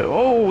same for...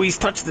 Oh, he's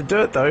touched the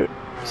dirt though.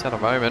 He's had a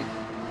moment.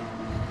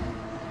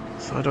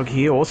 Psydog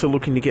here also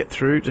looking to get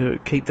through to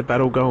keep the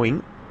battle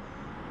going.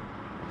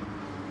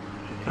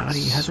 But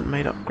he hasn't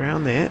made up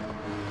ground there.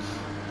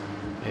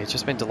 Yeah, he's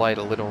just been delayed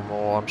a little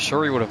more. I'm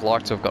sure he would have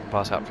liked to have gotten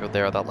past outfield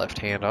there with that left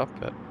hand up,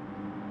 but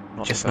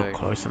just not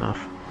close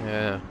enough.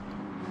 Yeah.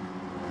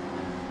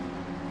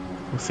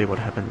 We'll see what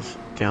happens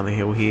down the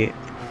hill here.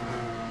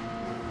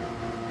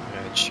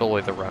 Yeah,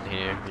 surely the run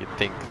here, you'd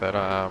think that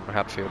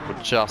Hatfield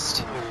would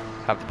just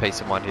have the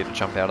peace of mind here to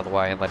jump out of the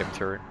way and let him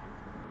through.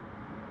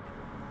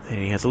 And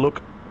he has a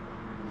look.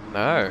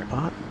 No.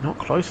 But not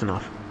close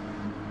enough.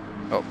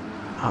 Oh.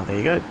 Oh, there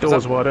you go.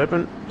 Doors wide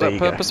open. Is that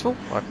purposeful?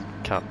 I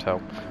can't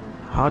tell.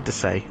 Hard to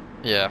say.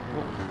 Yeah.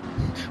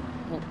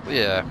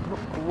 Yeah.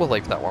 We'll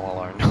leave that one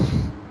alone.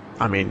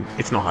 I mean,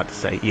 it's not hard to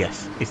say.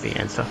 Yes, is the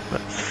answer.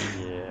 But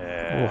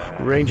yeah.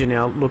 Oh, Ranger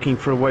now looking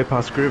for a way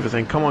past Groover,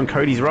 saying, "Come on,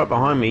 Cody's right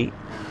behind me."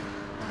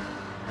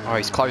 Oh,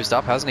 he's closed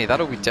up, hasn't he?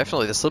 That'll be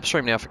definitely the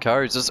slipstream now for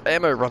Codes. As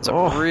Ammo runs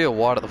up real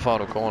wide at the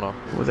final corner.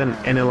 Was that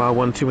an NLR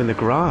 1-2 in the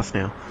grass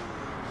now?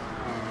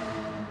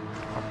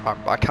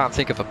 I can't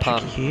think of a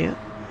pun. Tricky here.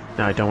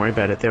 No, don't worry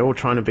about it. They're all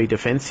trying to be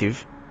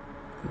defensive.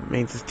 It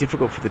means it's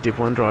difficult for the Div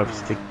 1 drivers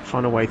to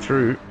find a way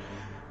through.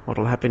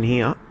 What'll happen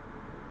here?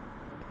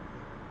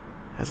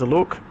 Has a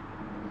look.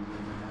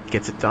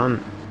 Gets it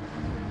done.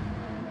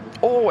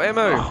 Oh,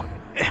 Ammo! Oh,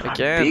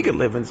 again. Big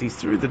 11s. He's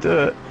through the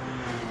dirt.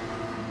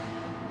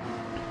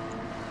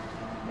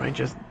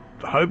 Rangers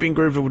hoping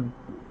Groover would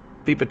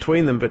be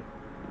between them, but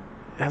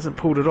hasn't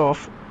pulled it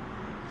off.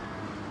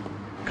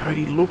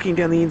 Cody looking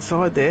down the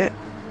inside there.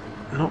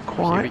 Not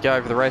quite. Here we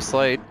go for the race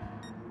lead.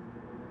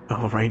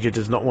 Oh, Ranger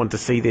does not want to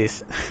see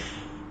this.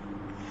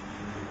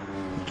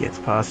 Gets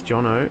past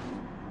Jono.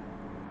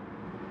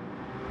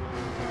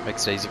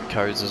 Makes it easy for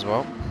Codes as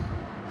well.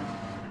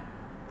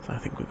 So I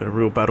think we've got a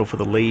real battle for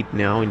the lead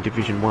now in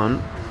Division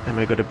 1. And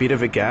we've got a bit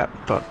of a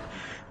gap, but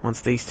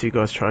once these two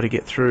guys try to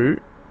get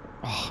through...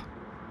 Oh,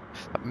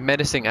 that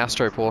menacing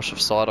Astro Porsche of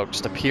Psydog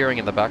just appearing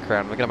in the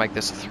background. We're going to make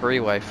this a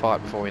 3-way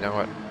fight before we know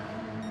it.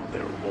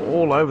 They're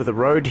all over the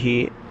road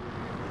here.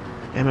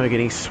 Ammo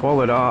getting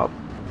swallowed up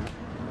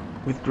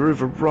with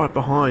Groover right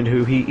behind,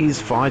 who he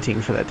is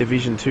fighting for that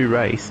Division 2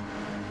 race.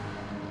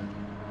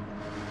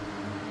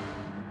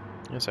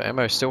 Yeah, so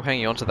Ammo still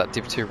hanging on to that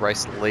Div 2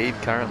 race lead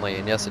currently,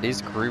 and yes, it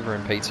is Groover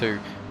in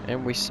P2,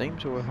 and we seem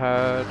to have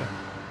had...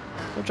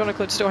 Well, John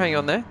Eclipse still hanging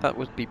on there. That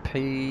would be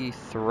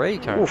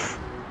P3 currently. Oof.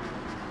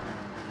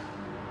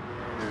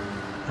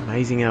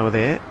 Amazing Hour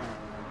there.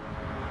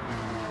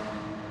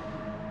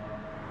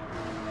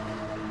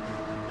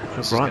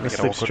 Right in the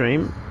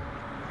slipstream.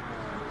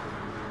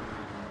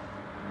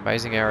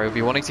 Amazing Hour. He'll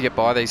be wanting to get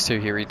by these two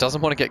here. He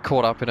doesn't want to get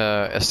caught up in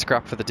a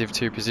scrap for the Div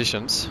 2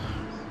 positions.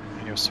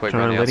 He was sweeping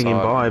trying on to the letting him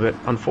outside. by, but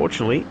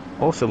unfortunately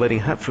also letting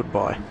Hatfoot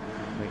by,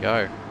 There you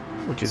go.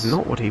 which is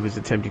not what he was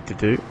attempting to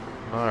do.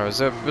 No, it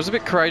was a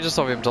bit courageous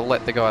of him to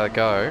let the guy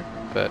go,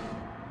 but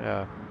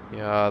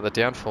yeah, the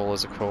downfall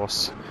is of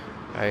course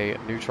a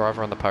new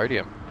driver on the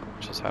podium,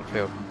 which is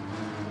Hatfield.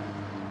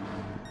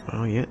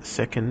 Oh yeah,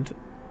 third,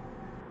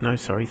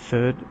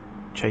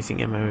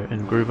 chasing Emo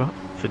and Groover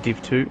for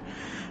Div 2.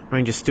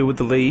 Rangers still with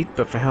the lead,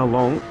 but for how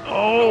long?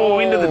 Oh,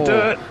 into the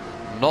dirt!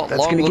 Not That's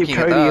long going to looking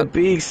give at Cody a that.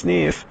 big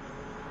sniff.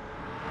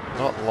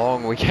 Not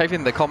long. We gave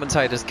him the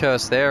commentator's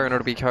curse there, and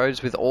it'll be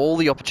Codes with all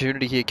the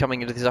opportunity here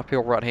coming into this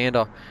uphill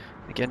right-hander.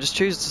 Again, just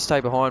chooses to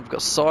stay behind. We've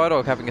got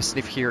Psydog having a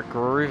sniff here at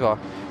Groover.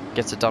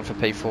 Gets it done for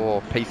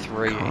P4,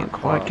 P3. Can't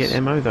quite get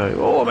Emo though.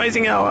 Oh,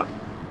 amazing hour!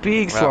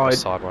 Big That slide.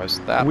 was sideways.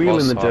 That Wheel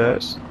was in the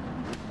sideways. dirt.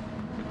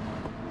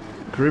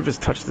 Groover's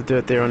touched the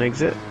dirt there on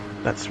exit.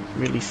 That's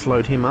really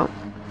slowed him up.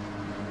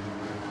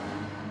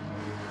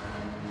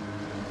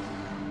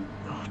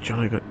 Oh,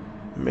 Jono got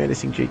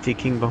menacing GT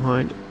King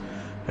behind.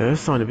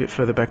 Earthsign a bit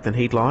further back than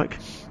he'd like.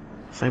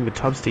 Same with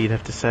Tubster, you'd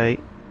have to say.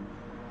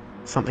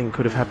 Something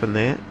could have happened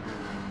there.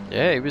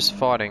 Yeah, he was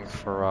fighting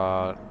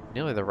for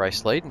nearly the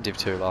race lead in Div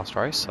 2 last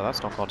race, so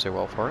that's not gone too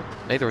well for him.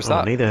 Neither is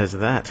that. Neither has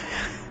that.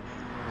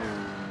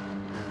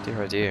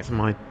 Dear oh dear. As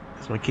my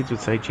kids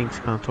would say, Jinx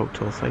can't talk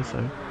till I say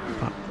so.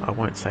 But I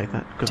won't say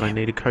that because I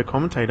need a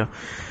co-commentator.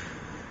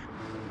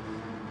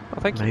 Oh,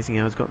 thank you. Amazing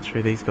hours got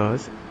through these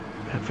guys.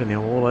 Hopefully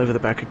now all over the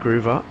back of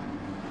Groover.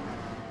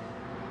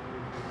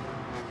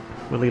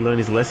 Will he learn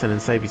his lesson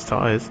and save his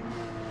tyres?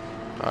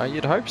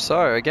 You'd hope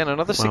so. Again,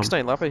 another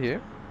 16 lapper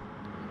here.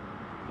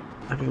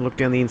 Having a look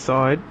down the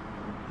inside.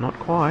 Not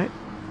quite.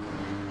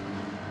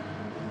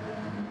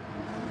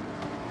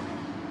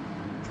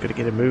 He's got to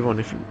get a move on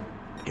if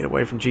get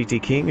away from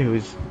GT King, who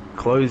is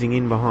closing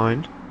in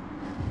behind.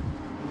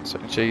 So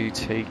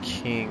GT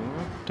King,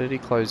 did he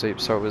close deep?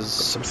 So it was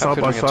some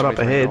side-by-side up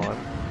ahead.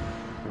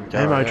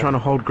 Amo trying to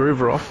hold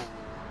Groover off.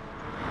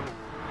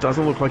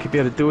 Doesn't look like he'd be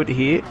able to do it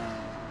here.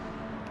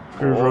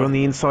 Groover on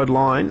the inside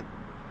line.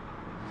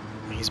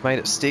 He's made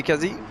it stick,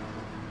 has he?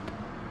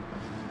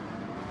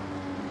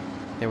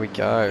 There we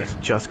go. He's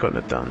just gotten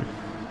it done.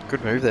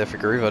 Good move there for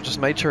Groover. Just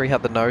made sure he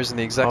had the nose in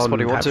the exact spot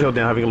he wanted. Hatfield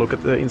now having a look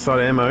at the inside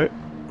of Amo.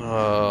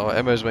 Oh,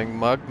 Emo's being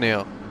mugged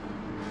now.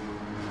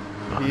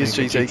 He is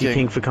GT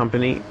King for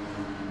company.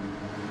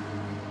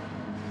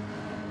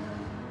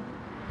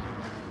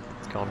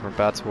 It's gone from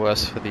bad to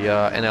worse for the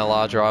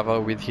NLR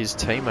driver with his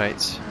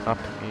teammates up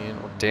in,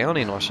 or down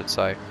in I should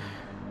say.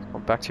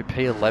 Gone back to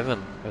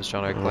P11 as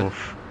John Oakland.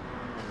 Oof.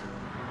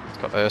 He's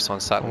got Urson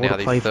Saturn All now, to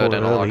the play third for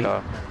NLR early.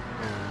 car.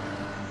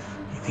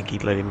 You think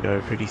he'd let him go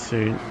pretty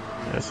soon.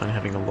 Urson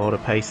having a lot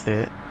of pace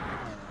there.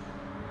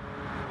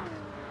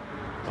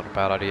 Not a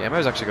bad idea.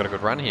 Emo's actually got a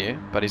good run here,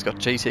 but he's got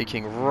GT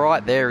King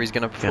right there. He's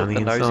going to put the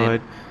nose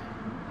in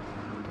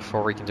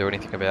before he can do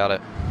anything about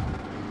it.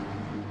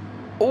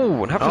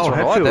 Oh, and Hatfield's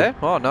right there.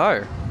 Oh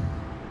no.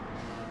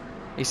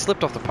 He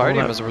slipped off the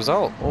podium as a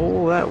result.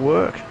 All that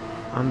work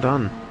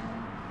undone.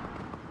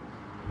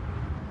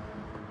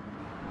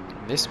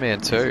 And this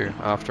man too,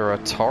 after a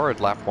torrid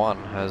lap 1,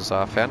 has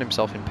found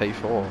himself in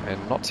P4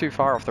 and not too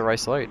far off the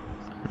race lead.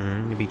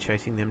 He'll be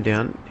chasing them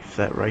down if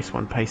that race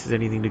 1 pace is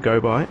anything to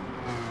go by.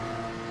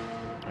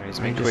 He's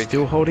been Ranger's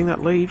still holding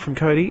that lead from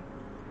Cody.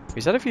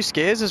 He's had a few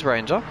scares as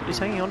Ranger, but he's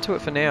hanging on to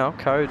it for now.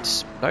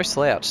 Code's no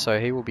slouch, so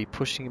he will be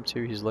pushing him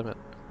to his limit.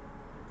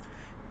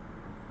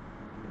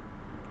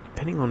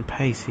 Depending on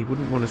pace, he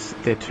wouldn't want to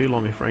sit there too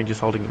long if Ranger's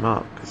holding him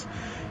up, because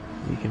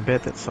you can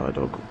bet that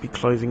Psydog will be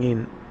closing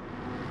in.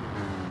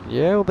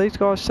 Yeah, well, these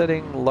guys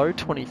setting low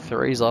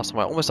 23s last time,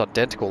 almost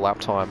identical lap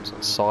times.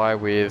 And Psy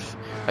with,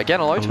 again,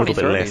 a low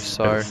 23,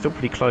 so it's still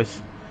pretty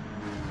close.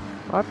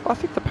 I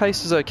think the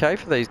pace is okay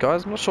for these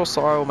guys. I'm not sure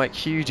Psy will make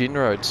huge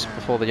inroads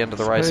before the end of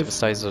the race if it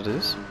stays as it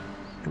is.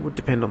 It would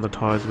depend on the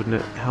tyres, wouldn't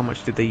it? How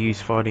much did they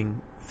use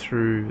fighting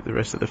through the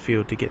rest of the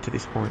field to get to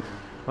this point?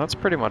 That's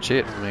pretty much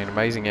it. I mean,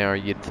 Amazing Hour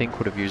you'd think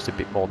would have used a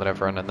bit more than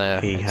everyone in there.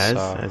 He has,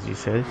 as you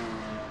said.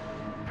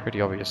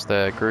 Pretty obvious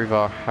there.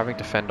 Groover having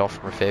to fend off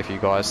from a fair few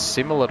guys,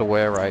 similar to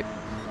wear rate.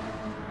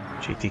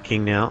 GT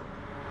King now.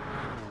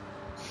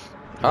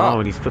 Oh,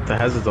 and he's put the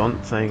hazards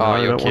on, saying,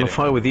 I don't want to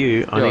fight with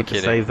you. I need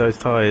to save those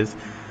tyres.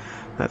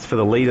 That's for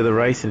the lead of the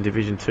race in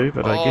Division 2,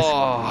 but I guess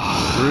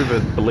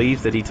Groover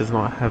believes that he does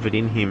not have it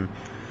in him.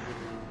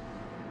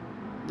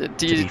 To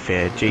be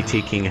fair,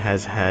 GT King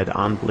has had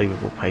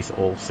unbelievable pace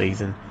all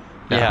season.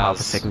 Now half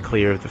a second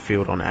clear of the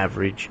field on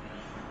average.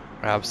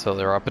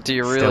 Absolutely right, but do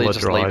you really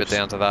just leave it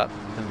down to that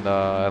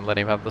and let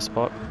him have the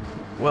spot?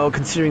 Well,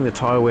 considering the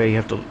tyre wear you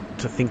have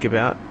to think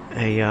about,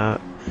 he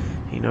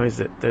knows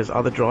that there's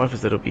other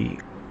drivers that'll be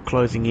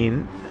closing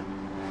in.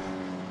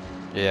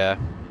 Yeah.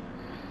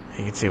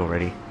 You can see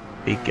already,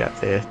 big gap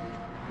there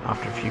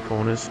after a few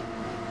corners.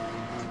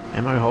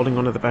 Amo holding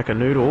onto the back of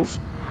Noodles.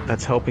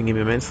 That's helping him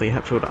immensely.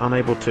 Hatfield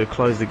unable to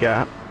close the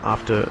gap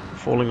after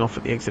falling off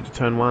at the exit of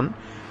turn 1.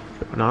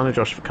 Got Banana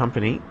Josh for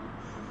company.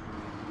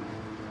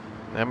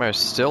 Ammo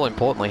still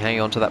importantly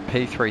hanging on to that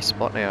P3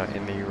 spot now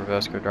in the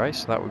reverse grid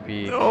race. That would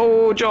be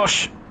Oh,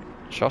 Josh!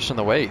 Josh in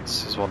the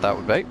weeds is what that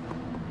would be.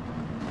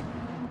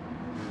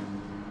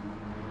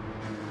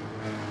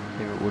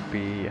 It would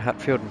be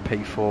Hatfield in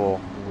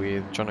P4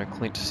 with John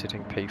O'Clint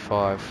sitting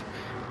P5.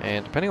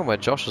 And depending on where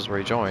Josh has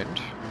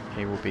rejoined,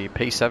 he will be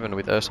P7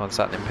 with Ursine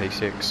Satin in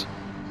P6.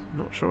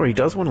 Not sure he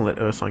does want to let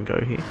Ursine go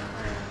here.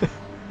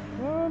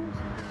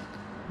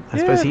 I Yeah.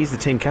 suppose he's the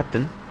team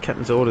captain.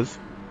 Captain's orders.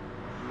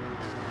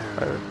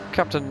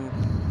 Captain,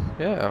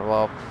 yeah,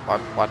 well,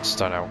 I just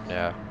don't know,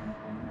 yeah.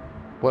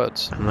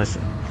 Words. Unless,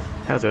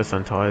 how's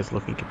Ursine tyres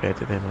looking compared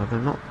to them? They're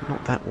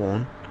not that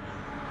worn.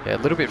 Yeah,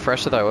 a little bit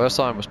fresher though.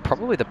 Ursine was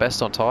probably the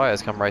best on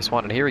tyres come race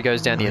 1, and here he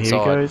goes down the Here inside.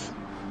 he goes.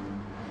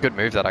 Good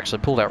move that actually,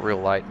 pulled out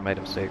real late and made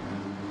a mistake.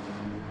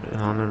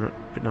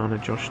 Banana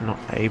Josh not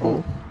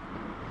able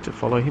to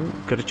follow him.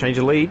 Got to change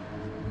the lead.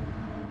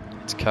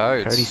 It's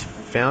Codes. Cody's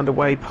found a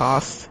way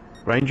past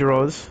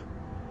RaceOnOz.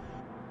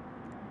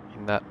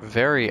 In that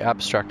very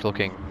abstract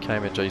looking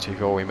Cayman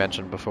GT4 we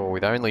mentioned before,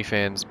 with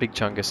OnlyFans, Big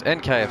Chungus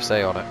and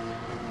KFC on it.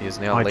 He is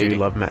now I leading. do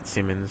love Matt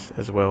Simmons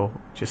as well,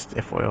 just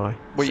FYI.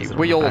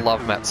 We all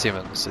love Matt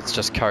Simmons, it's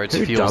just Codes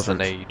Who feels doesn't?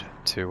 the need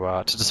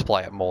to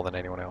display it more than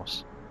anyone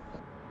else.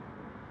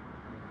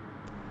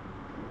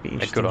 Be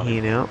good interesting on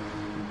here now.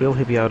 Will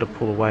he be able to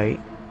pull away?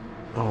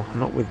 Oh,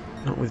 not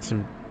with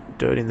some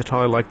dirt in the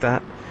tyre like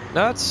that.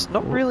 No, it's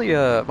not really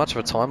much of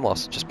a time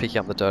loss, just picking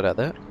up the dirt out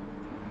there.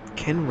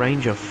 Can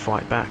Ranger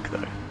fight back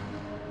though?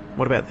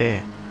 What about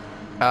there?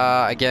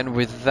 Again,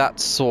 with that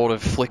sort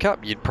of flick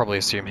up, you'd probably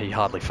assume he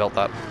hardly felt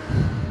that.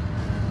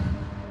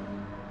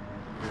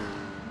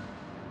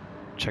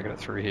 Checking it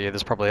through here,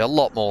 there's probably a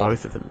lot more.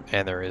 Both of them.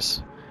 And there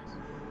is.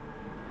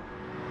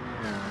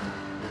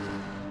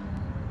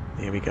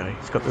 There we go.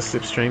 He's got the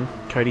slipstream.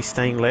 Cody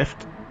staying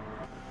left.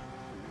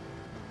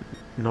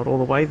 Not all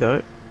the way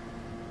though.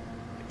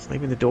 He's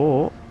leaving the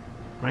door.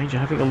 Ranger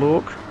having a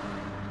look.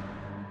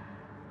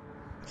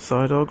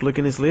 Dog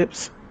licking his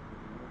lips.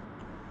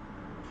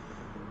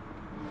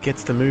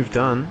 Gets the move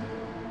done.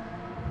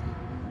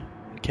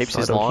 Keeps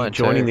his Dog line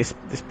joining too.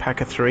 this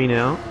pack of 3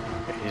 now.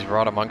 He's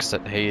right amongst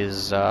it. He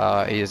is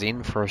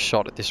in for a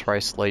shot at this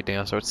race lead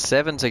now. So it's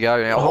 7 to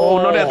go now.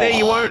 Oh, not out there,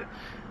 you won't.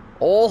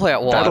 All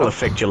out wide. That'll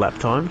affect your lap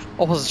time.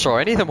 I wasn't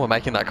sure any of them were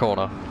making that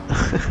corner.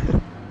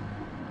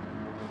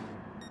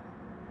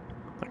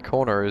 That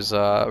corner is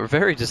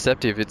very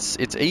deceptive.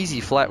 It's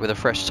easy flat with a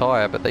fresh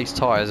tyre, but these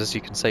tyres, as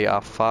you can see,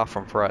 are far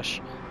from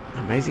fresh.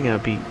 Amazing I'll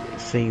be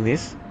seeing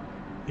this.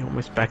 You're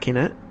almost back in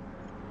it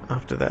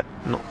after that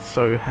not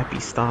so happy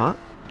start.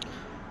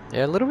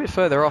 Yeah, a little bit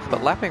further off,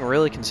 but lapping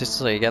really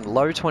consistently. Again,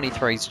 low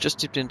 23s, just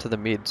dipped into the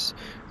mids.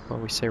 Well,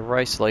 we see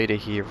race leader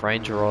here,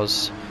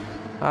 RaceOnOz.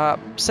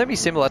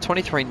 Semi-similar,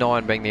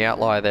 23.9 being the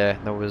outlier there.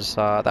 There was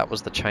that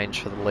was the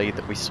change for the lead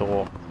that we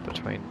saw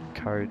between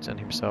Codes and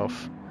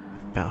himself.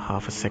 About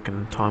half a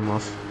second time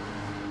loss.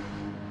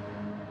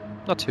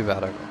 Not too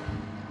bad overall.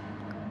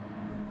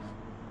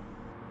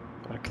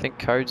 I think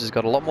Codes has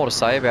got a lot more to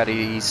say about it.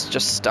 He's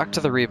just stuck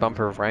to the rear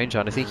bumper of Ranger,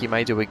 and I think he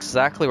may do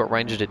exactly what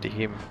Ranger did to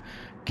him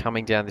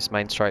coming down this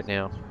main straight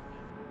now.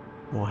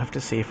 We'll have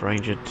to see if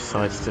Ranger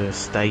decides to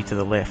stay to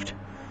the left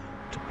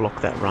to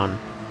block that run.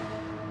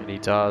 And he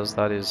does.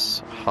 That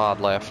is hard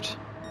left.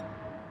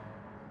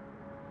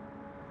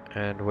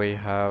 And we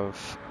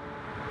have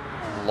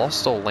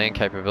lost all land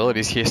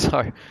capabilities here,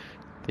 so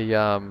the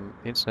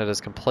internet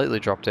has completely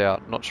dropped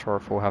out. Not sure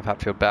if we'll have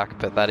Hatfield back,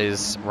 but that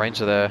is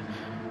Ranger there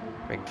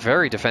being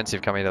very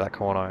defensive coming to that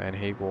corner, and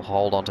he will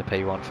hold on to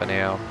P1 for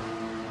now.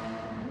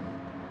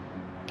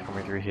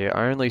 Coming through here,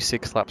 only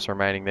 6 laps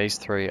remaining. These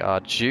 3 are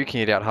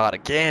duking it out hard.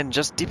 Again,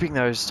 just dipping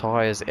those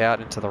tyres out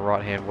into the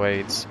right-hand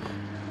weeds.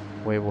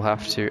 We will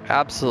have to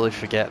absolutely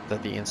forget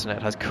that the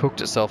internet has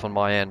cooked itself on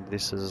my end.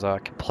 This is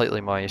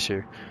completely my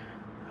issue.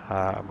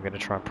 I'm going to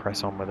try and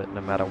press on with it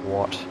no matter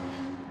what.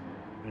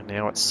 And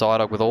now it's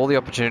Sardegna with all the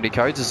opportunity.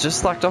 Codes has just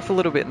slacked off a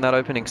little bit in that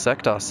opening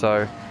sector,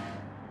 so...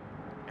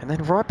 And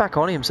then right back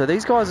on him. So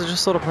these guys are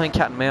just sort of playing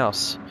cat and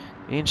mouse.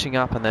 Inching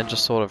up and then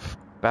just sort of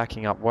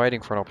backing up, waiting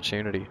for an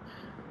opportunity.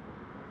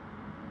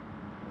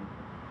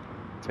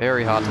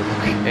 Very hard to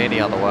look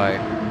any other way.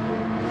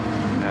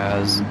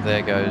 As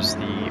there goes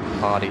the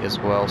party as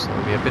well. So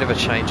there'll be a bit of a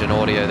change in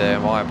audio there.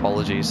 My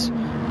apologies.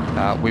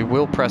 We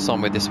will press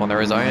on with this one. There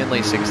is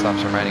only 6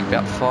 laps remaining.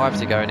 About 5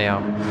 to go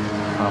now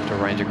after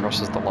Ranger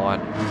crosses the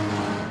line.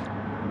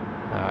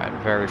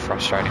 Very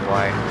frustrating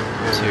way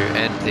to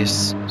end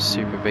this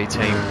Super B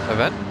team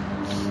event.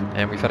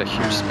 And we've had a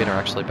huge spinner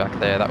actually back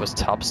there. That was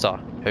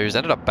Tubster, who's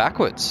ended up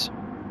backwards.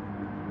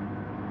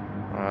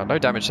 No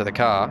damage to the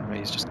car.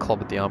 He's just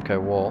clobbered the Armco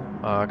wall.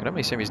 I can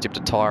only assume he's dipped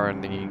a tyre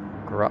in the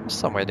garage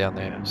somewhere down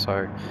there.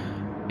 So,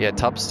 yeah,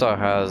 Tubster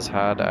has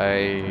had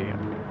a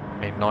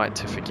night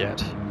to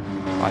forget,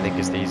 I think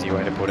is the easy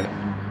way to put it.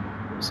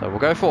 So we'll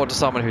go forward to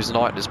someone whose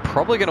night is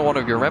probably going to want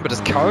to be remembered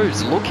as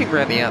Codes looking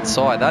around the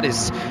outside. That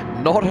is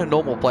not a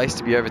normal place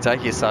to be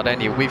overtaking a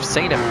Sardegna. We've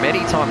seen it many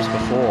times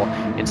before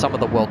in some of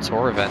the World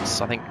Tour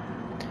events. I think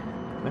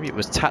maybe it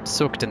was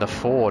Tatsukt in the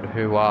Ford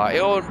who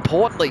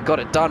importantly got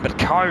it done, but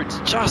Codes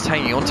just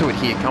hanging onto it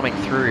here, coming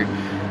through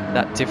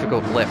that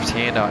difficult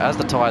left-hander as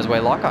the tyres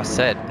wear. Like I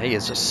said, he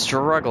is just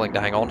struggling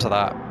to hang on to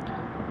that.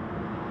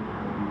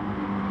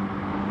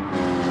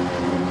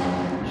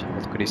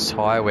 Look at his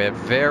tyre wear,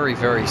 very,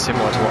 very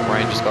similar to what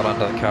Ranger's got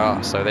under the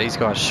car. So these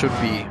guys should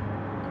be,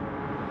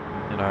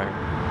 you know,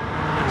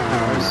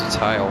 nose to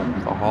tail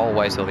the whole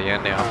way till the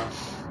end now.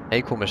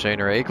 Equal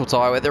machinery, equal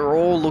tyre wear. They're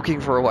all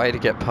looking for a way to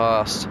get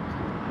past.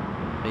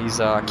 These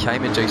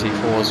Cayman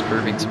GT4s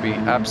proving to be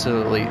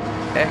absolutely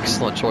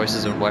excellent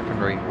choices in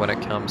weaponry when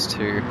it comes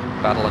to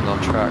battling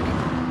on track.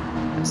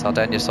 And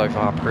Sardegna so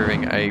far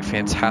proving a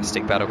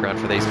fantastic battleground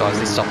for these guys.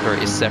 This top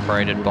three is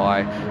separated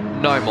by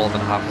no more than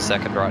half a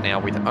second right now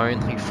with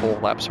only 4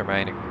 laps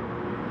remaining.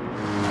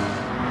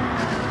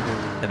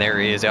 And there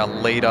he is, our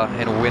leader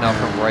and winner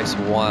from race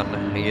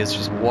 1. He is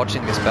just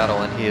watching this battle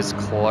and he is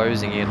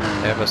closing in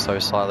ever so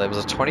slightly. It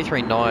was a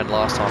 23.9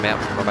 last time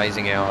out from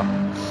Amazing Hour.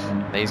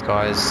 These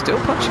guys still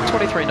punching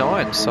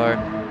 23.9, so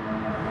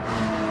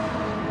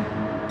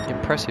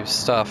impressive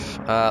stuff.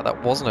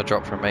 That wasn't a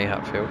drop from me,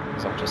 Hatfield,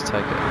 because I'll just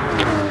take it.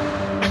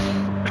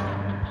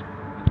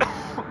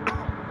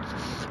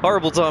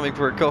 Horrible timing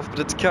for a cough, but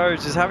it's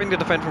Codes just having to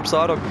defend from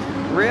Sidog.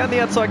 Round the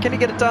outside, can he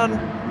get it done?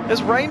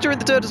 There's Ranger in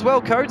the dirt as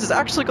well. Codes has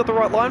actually got the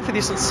right line for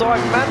this, and Side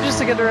manages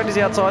to get around his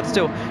outside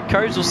still.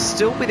 Codes will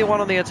still be the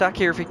one on the attack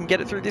here if he can get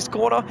it through this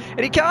corner,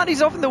 and he can't,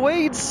 he's off in the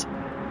weeds.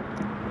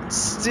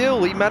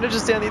 Still, he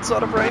manages down the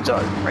inside of Ranger.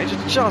 Ranger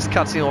just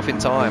cuts him off in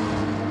time.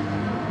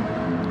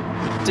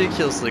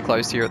 Ridiculously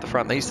close here at the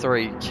front. These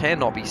three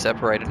cannot be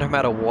separated no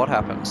matter what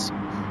happens.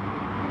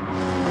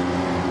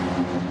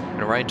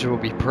 And Ranger will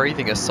be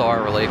breathing a sigh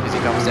of relief as he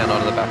comes down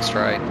onto the back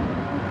straight.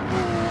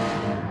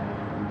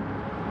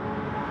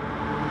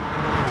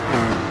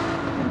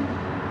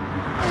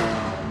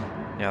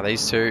 Now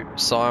these two,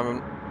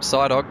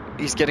 Sidog,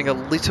 he's getting a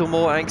little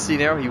more angsty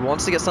now. He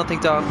wants to get something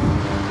done.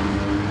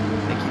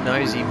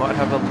 Knows he might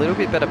have a little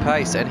bit better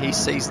pace, and he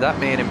sees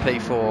that man in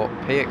P4,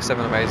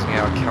 PX7 Amazing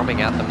Hour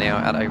coming at them now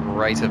at a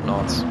rate of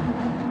knots.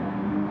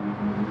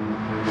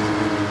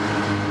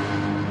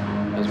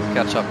 As we'll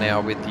catch up now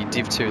with the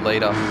Div 2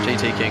 leader,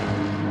 GT King,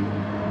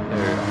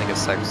 who I think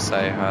it's safe to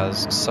say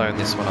has sewn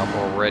this one up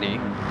already.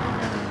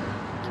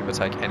 Give or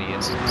take any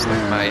incidents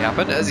that may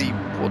happen as he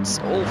puts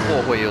all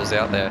 4 wheels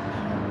out there.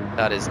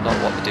 That is not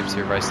what the Div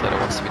 2 race leader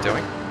wants to be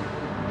doing.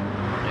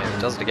 And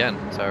he does it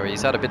again, so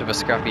he's had a bit of a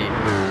scrappy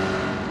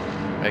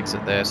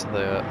exit there to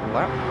the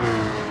lap.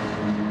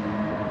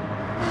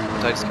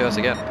 Takes curse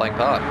again, playing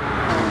part.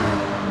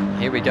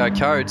 Here we go,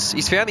 Codes.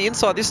 He's found the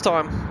inside this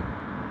time.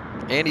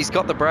 And he's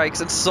got the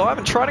brakes. And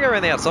Simon trying to go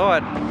around the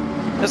outside.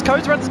 As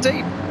Codes runs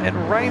deep.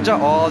 And Ranger,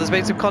 there's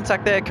been some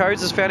contact there.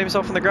 Codes has found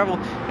himself in the gravel.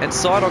 And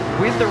Sidog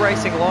with the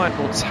racing line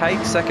will take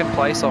second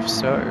place off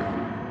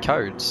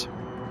Codes.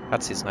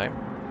 That's his name.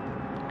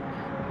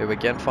 Who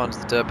again finds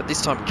the dirt, but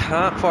this time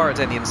can't fire it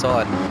down the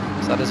inside.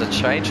 So that is a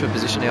change for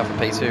position now for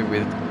P2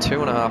 with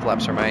 2.5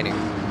 laps remaining.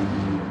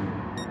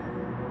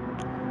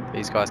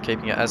 These guys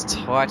keeping it as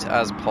tight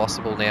as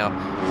possible now.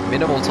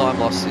 Minimal time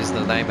loss is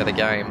the name of the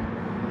game.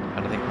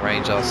 And I think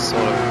Ranger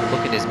sort of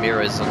look in his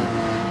mirrors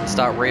and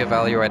start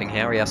re-evaluating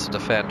how he has to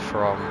defend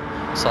from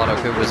Sidog,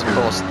 who was of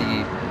course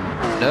the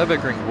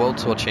Nürburgring World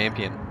Tour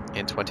champion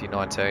in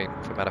 2019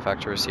 for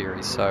Manufacturer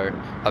Series. So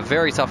a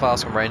very tough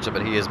ask from Ranger,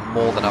 but he is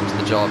more than up to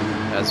the job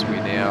as we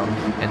now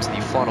enter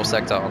the final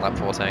sector on lap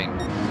 14.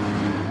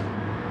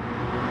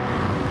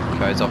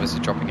 Code's obviously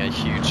dropping a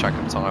huge chunk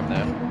of time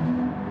there.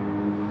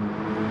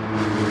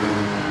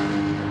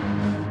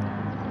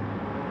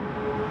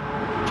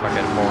 Try to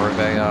get more of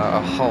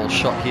a whole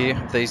shot here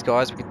of these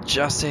guys. We can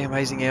just see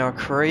Amazing Hour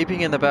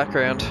creeping in the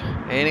background.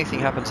 Anything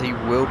happens, he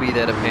will be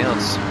there to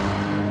pounce.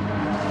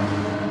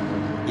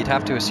 You'd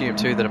have to assume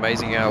too that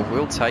Amazing Hour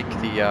will take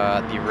the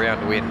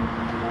round win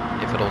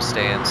if it all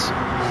stands.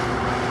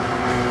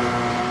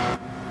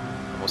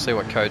 We'll see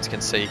what Codes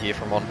can see here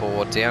from on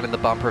board. Down in the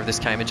bumper of this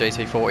Cayman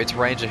GT4, it's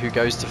Ranger who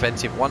goes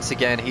defensive once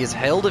again. He has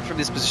held it from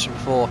this position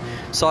before.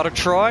 Sidog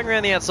trying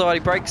around the outside. He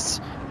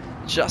breaks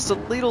just a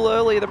little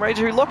earlier than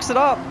Ranger, who locks it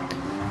up.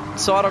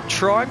 Sidog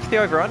trying for the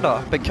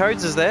over-under, but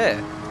Codes is there.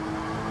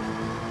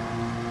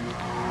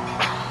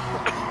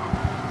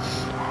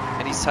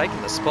 And he's taken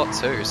the spot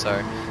too,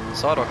 so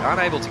Sidog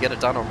unable to get it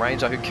done on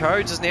Ranger, who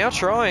Codes is now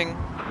trying.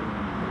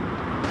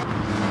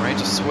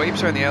 Ranger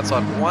sweeps around the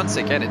outside once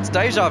again. It's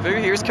deja vu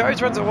here as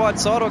Codes runs it wide.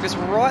 Sidog is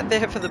right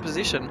there for the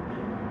position.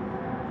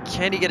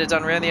 Can he get it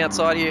done around the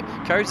outside here?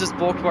 Codes is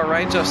balked by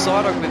Ranger.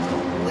 Sidog with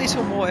a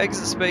little more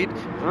exit speed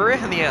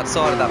around the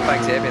outside of that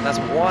banked hairpin. That's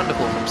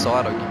wonderful from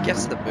Sidog. He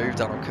gets the move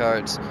done on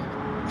Codes.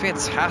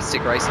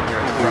 Fantastic racing here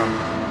at the front.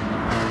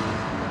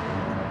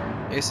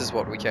 This is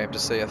what we came to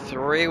see. A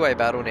three-way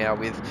battle now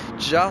with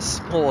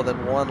just more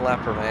than 1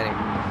 lap remaining.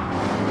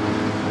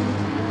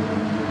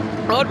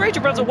 Oh, and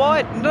Ranger runs it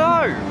wide.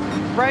 No!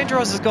 Ranger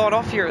has gone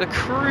off here at a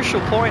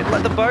crucial point.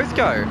 Let them both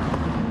go.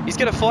 He's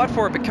going to fight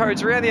for it, but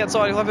Codes around the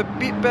outside. He'll have a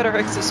bit better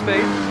exit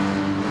speed.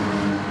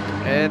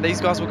 And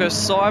these guys will go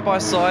side by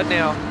side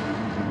now.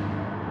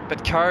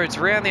 But Codes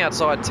round the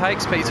outside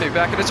takes P2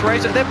 back, and it's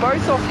Ranger. They're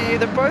both off here.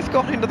 They've both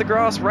gone into the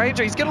grass.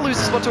 Ranger, he's going to lose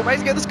the spot to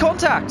Amazing. There's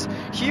contact.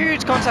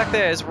 Huge contact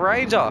there as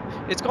Ranger.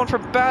 It's gone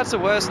from bad to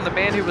worse, and the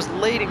man who was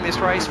leading this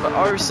race for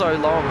oh so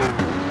long.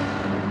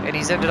 And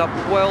he's ended up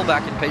well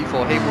back in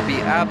P4. He will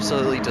be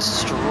absolutely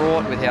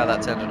distraught with how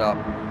that's ended up.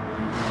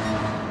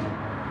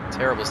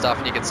 Terrible stuff,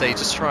 and you can see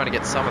just trying to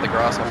get some of the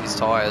grass off his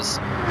tyres.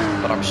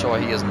 But I'm sure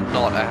he is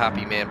not a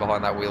happy man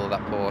behind that wheel of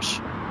that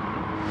Porsche.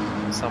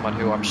 Someone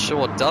who I'm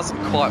sure doesn't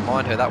quite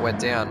mind how that went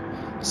down.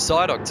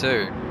 Sydog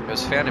too, who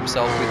has found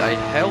himself with a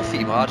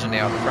healthy margin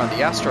now in the front.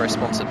 The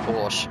Astro-sponsored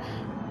Porsche.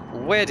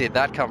 Where did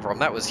that come from?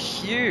 That was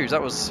huge.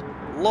 That was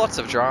lots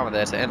of drama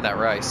there to end that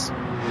race.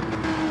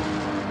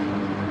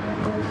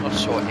 Not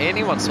sure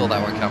anyone saw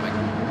that one coming.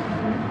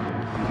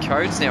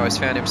 Codes now has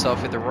found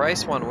himself with the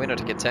race 1 winner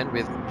to contend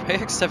with.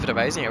 Except for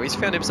Amazing, he's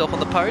found himself on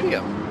the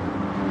podium.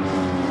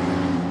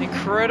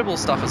 Incredible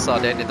stuff at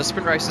Sardegna. The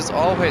sprint races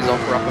always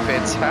offer up a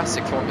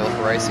fantastic formula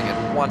for racing,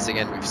 and once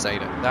again we've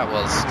seen it. That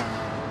was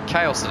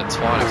chaos at its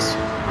finest.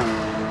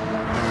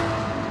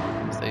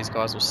 So these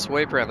guys will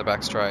sweep around the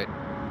back straight.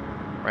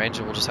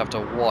 Ranger will just have to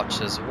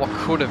watch as what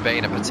could have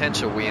been a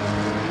potential win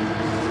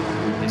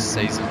this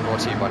season, brought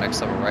to you by Next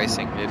Level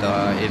Racing. It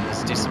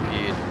has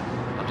disappeared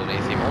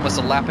underneath him. Almost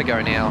a lap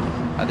ago now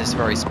at this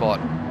very spot,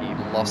 he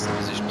lost the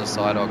position to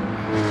Sydog.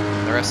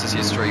 The rest is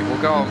history.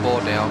 We'll go on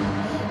board now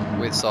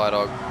with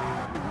Sydog.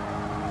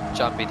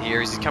 Jump in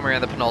here as he's coming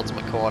around the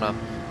penultimate corner.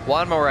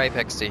 One more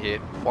apex to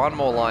hit, one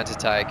more line to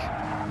take.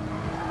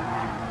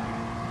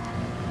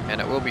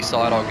 And it will be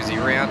Sydog as he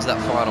rounds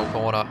that final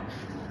corner.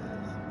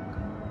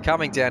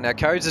 Coming down now,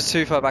 Codes is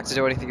too far back to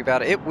do anything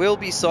about it. It will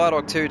be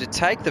Sydog 2 to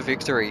take the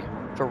victory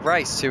for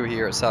race 2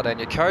 here at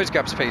Sardegna. Codes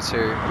grabs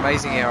P2,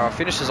 Amazing Hour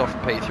finishes off in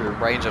P3,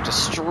 Ranger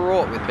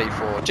distraught with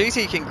P4.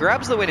 GT King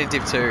grabs the win in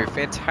Div 2,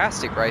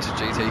 fantastic race for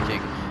GT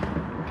King.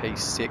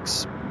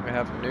 P6. We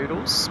have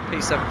Noodles,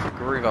 P7 for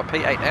Groover,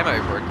 P8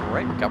 Ammo for a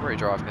great recovery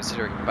drive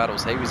considering the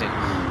battles he was in.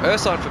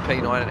 Ursine for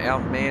P9, and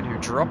our man who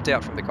dropped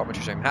out from the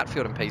commentary team,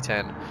 Hatfield in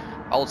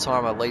P10.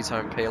 Old-timer leads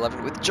home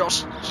P11 with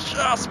Josh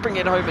just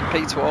bringing it home in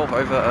P12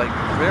 over a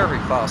very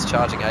fast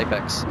charging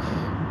Apex.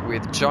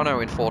 With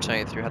Jono in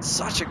 14th, who had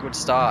such a good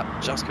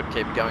start, just couldn't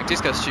keep it going.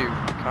 Disco Stew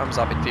comes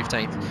up in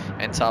 15th,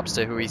 and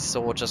Tubster, who we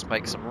saw just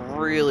make some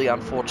really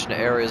unfortunate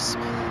errors,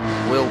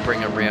 will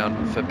bring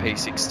around for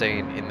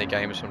P16 in the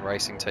Gamesman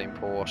Racing Team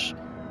Porsche.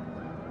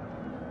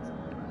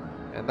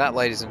 And that,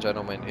 ladies and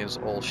gentlemen, is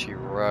all she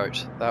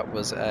wrote. That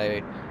was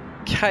a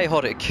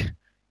chaotic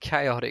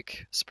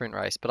sprint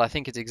race, but I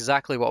think it's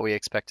exactly what we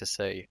expect to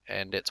see,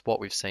 and it's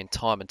what we've seen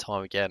time and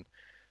time again.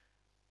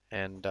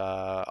 And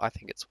I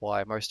think it's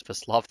why most of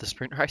us love the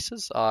sprint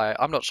races.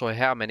 I'm not sure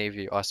how many of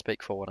you I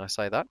speak for when I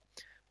say that,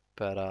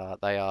 but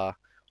they are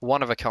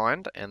one of a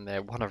kind, and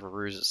they're one of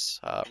Aruse's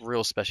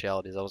real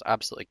specialities. I was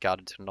absolutely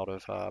gutted to not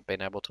have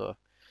been able to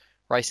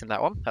race in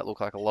that one. That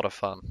looked like a lot of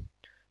fun.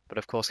 But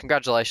of course,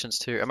 congratulations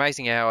to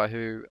Amazing Hour,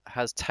 who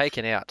has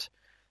taken out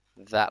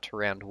that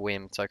round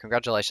win. So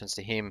congratulations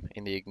to him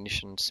in the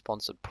Ignition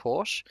sponsored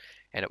Porsche.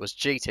 And it was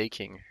GT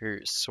King who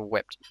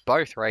swept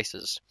both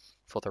races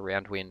for the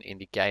round win in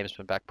the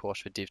Gamesman back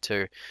Porsche for Div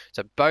 2.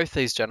 So both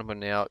these gentlemen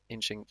now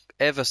inching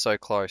ever so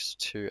close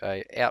to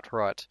a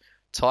outright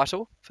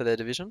title for their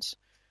divisions.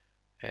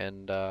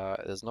 And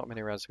there's not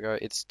many rounds to go.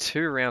 It's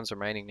 2 rounds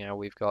remaining now.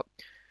 We've got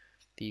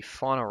the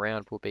final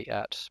round will be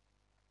at,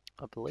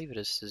 I believe it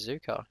is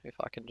Suzuka, if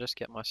I can just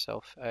get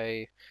myself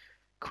a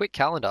quick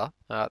calendar.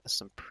 There's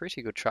some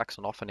pretty good tracks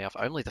on offer now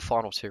for only the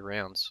final 2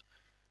 rounds.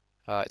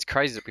 It's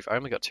crazy that we've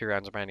only got 2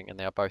 rounds remaining and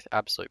they're both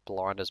absolute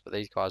blinders, but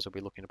these guys will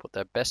be looking to put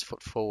their best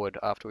foot forward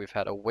after we've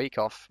had a week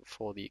off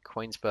for the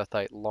Queen's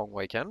Birthday long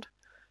weekend.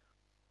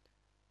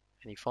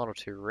 And the final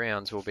 2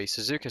 rounds will be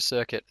Suzuka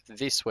Circuit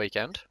this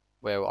weekend,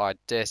 where I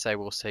dare say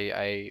we'll see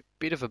a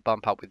bit of a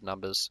bump up with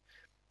numbers.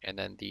 And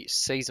then the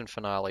season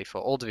finale for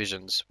all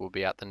divisions will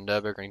be at the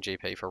Nürburgring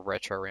GP for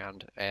Retro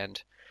Round.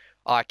 And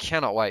I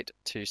cannot wait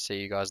to see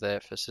you guys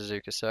there for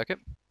Suzuka Circuit.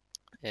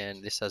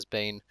 And this has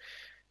been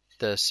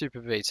the Super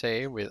B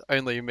team with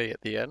only me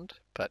at the end,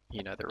 but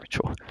you know the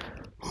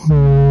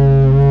ritual.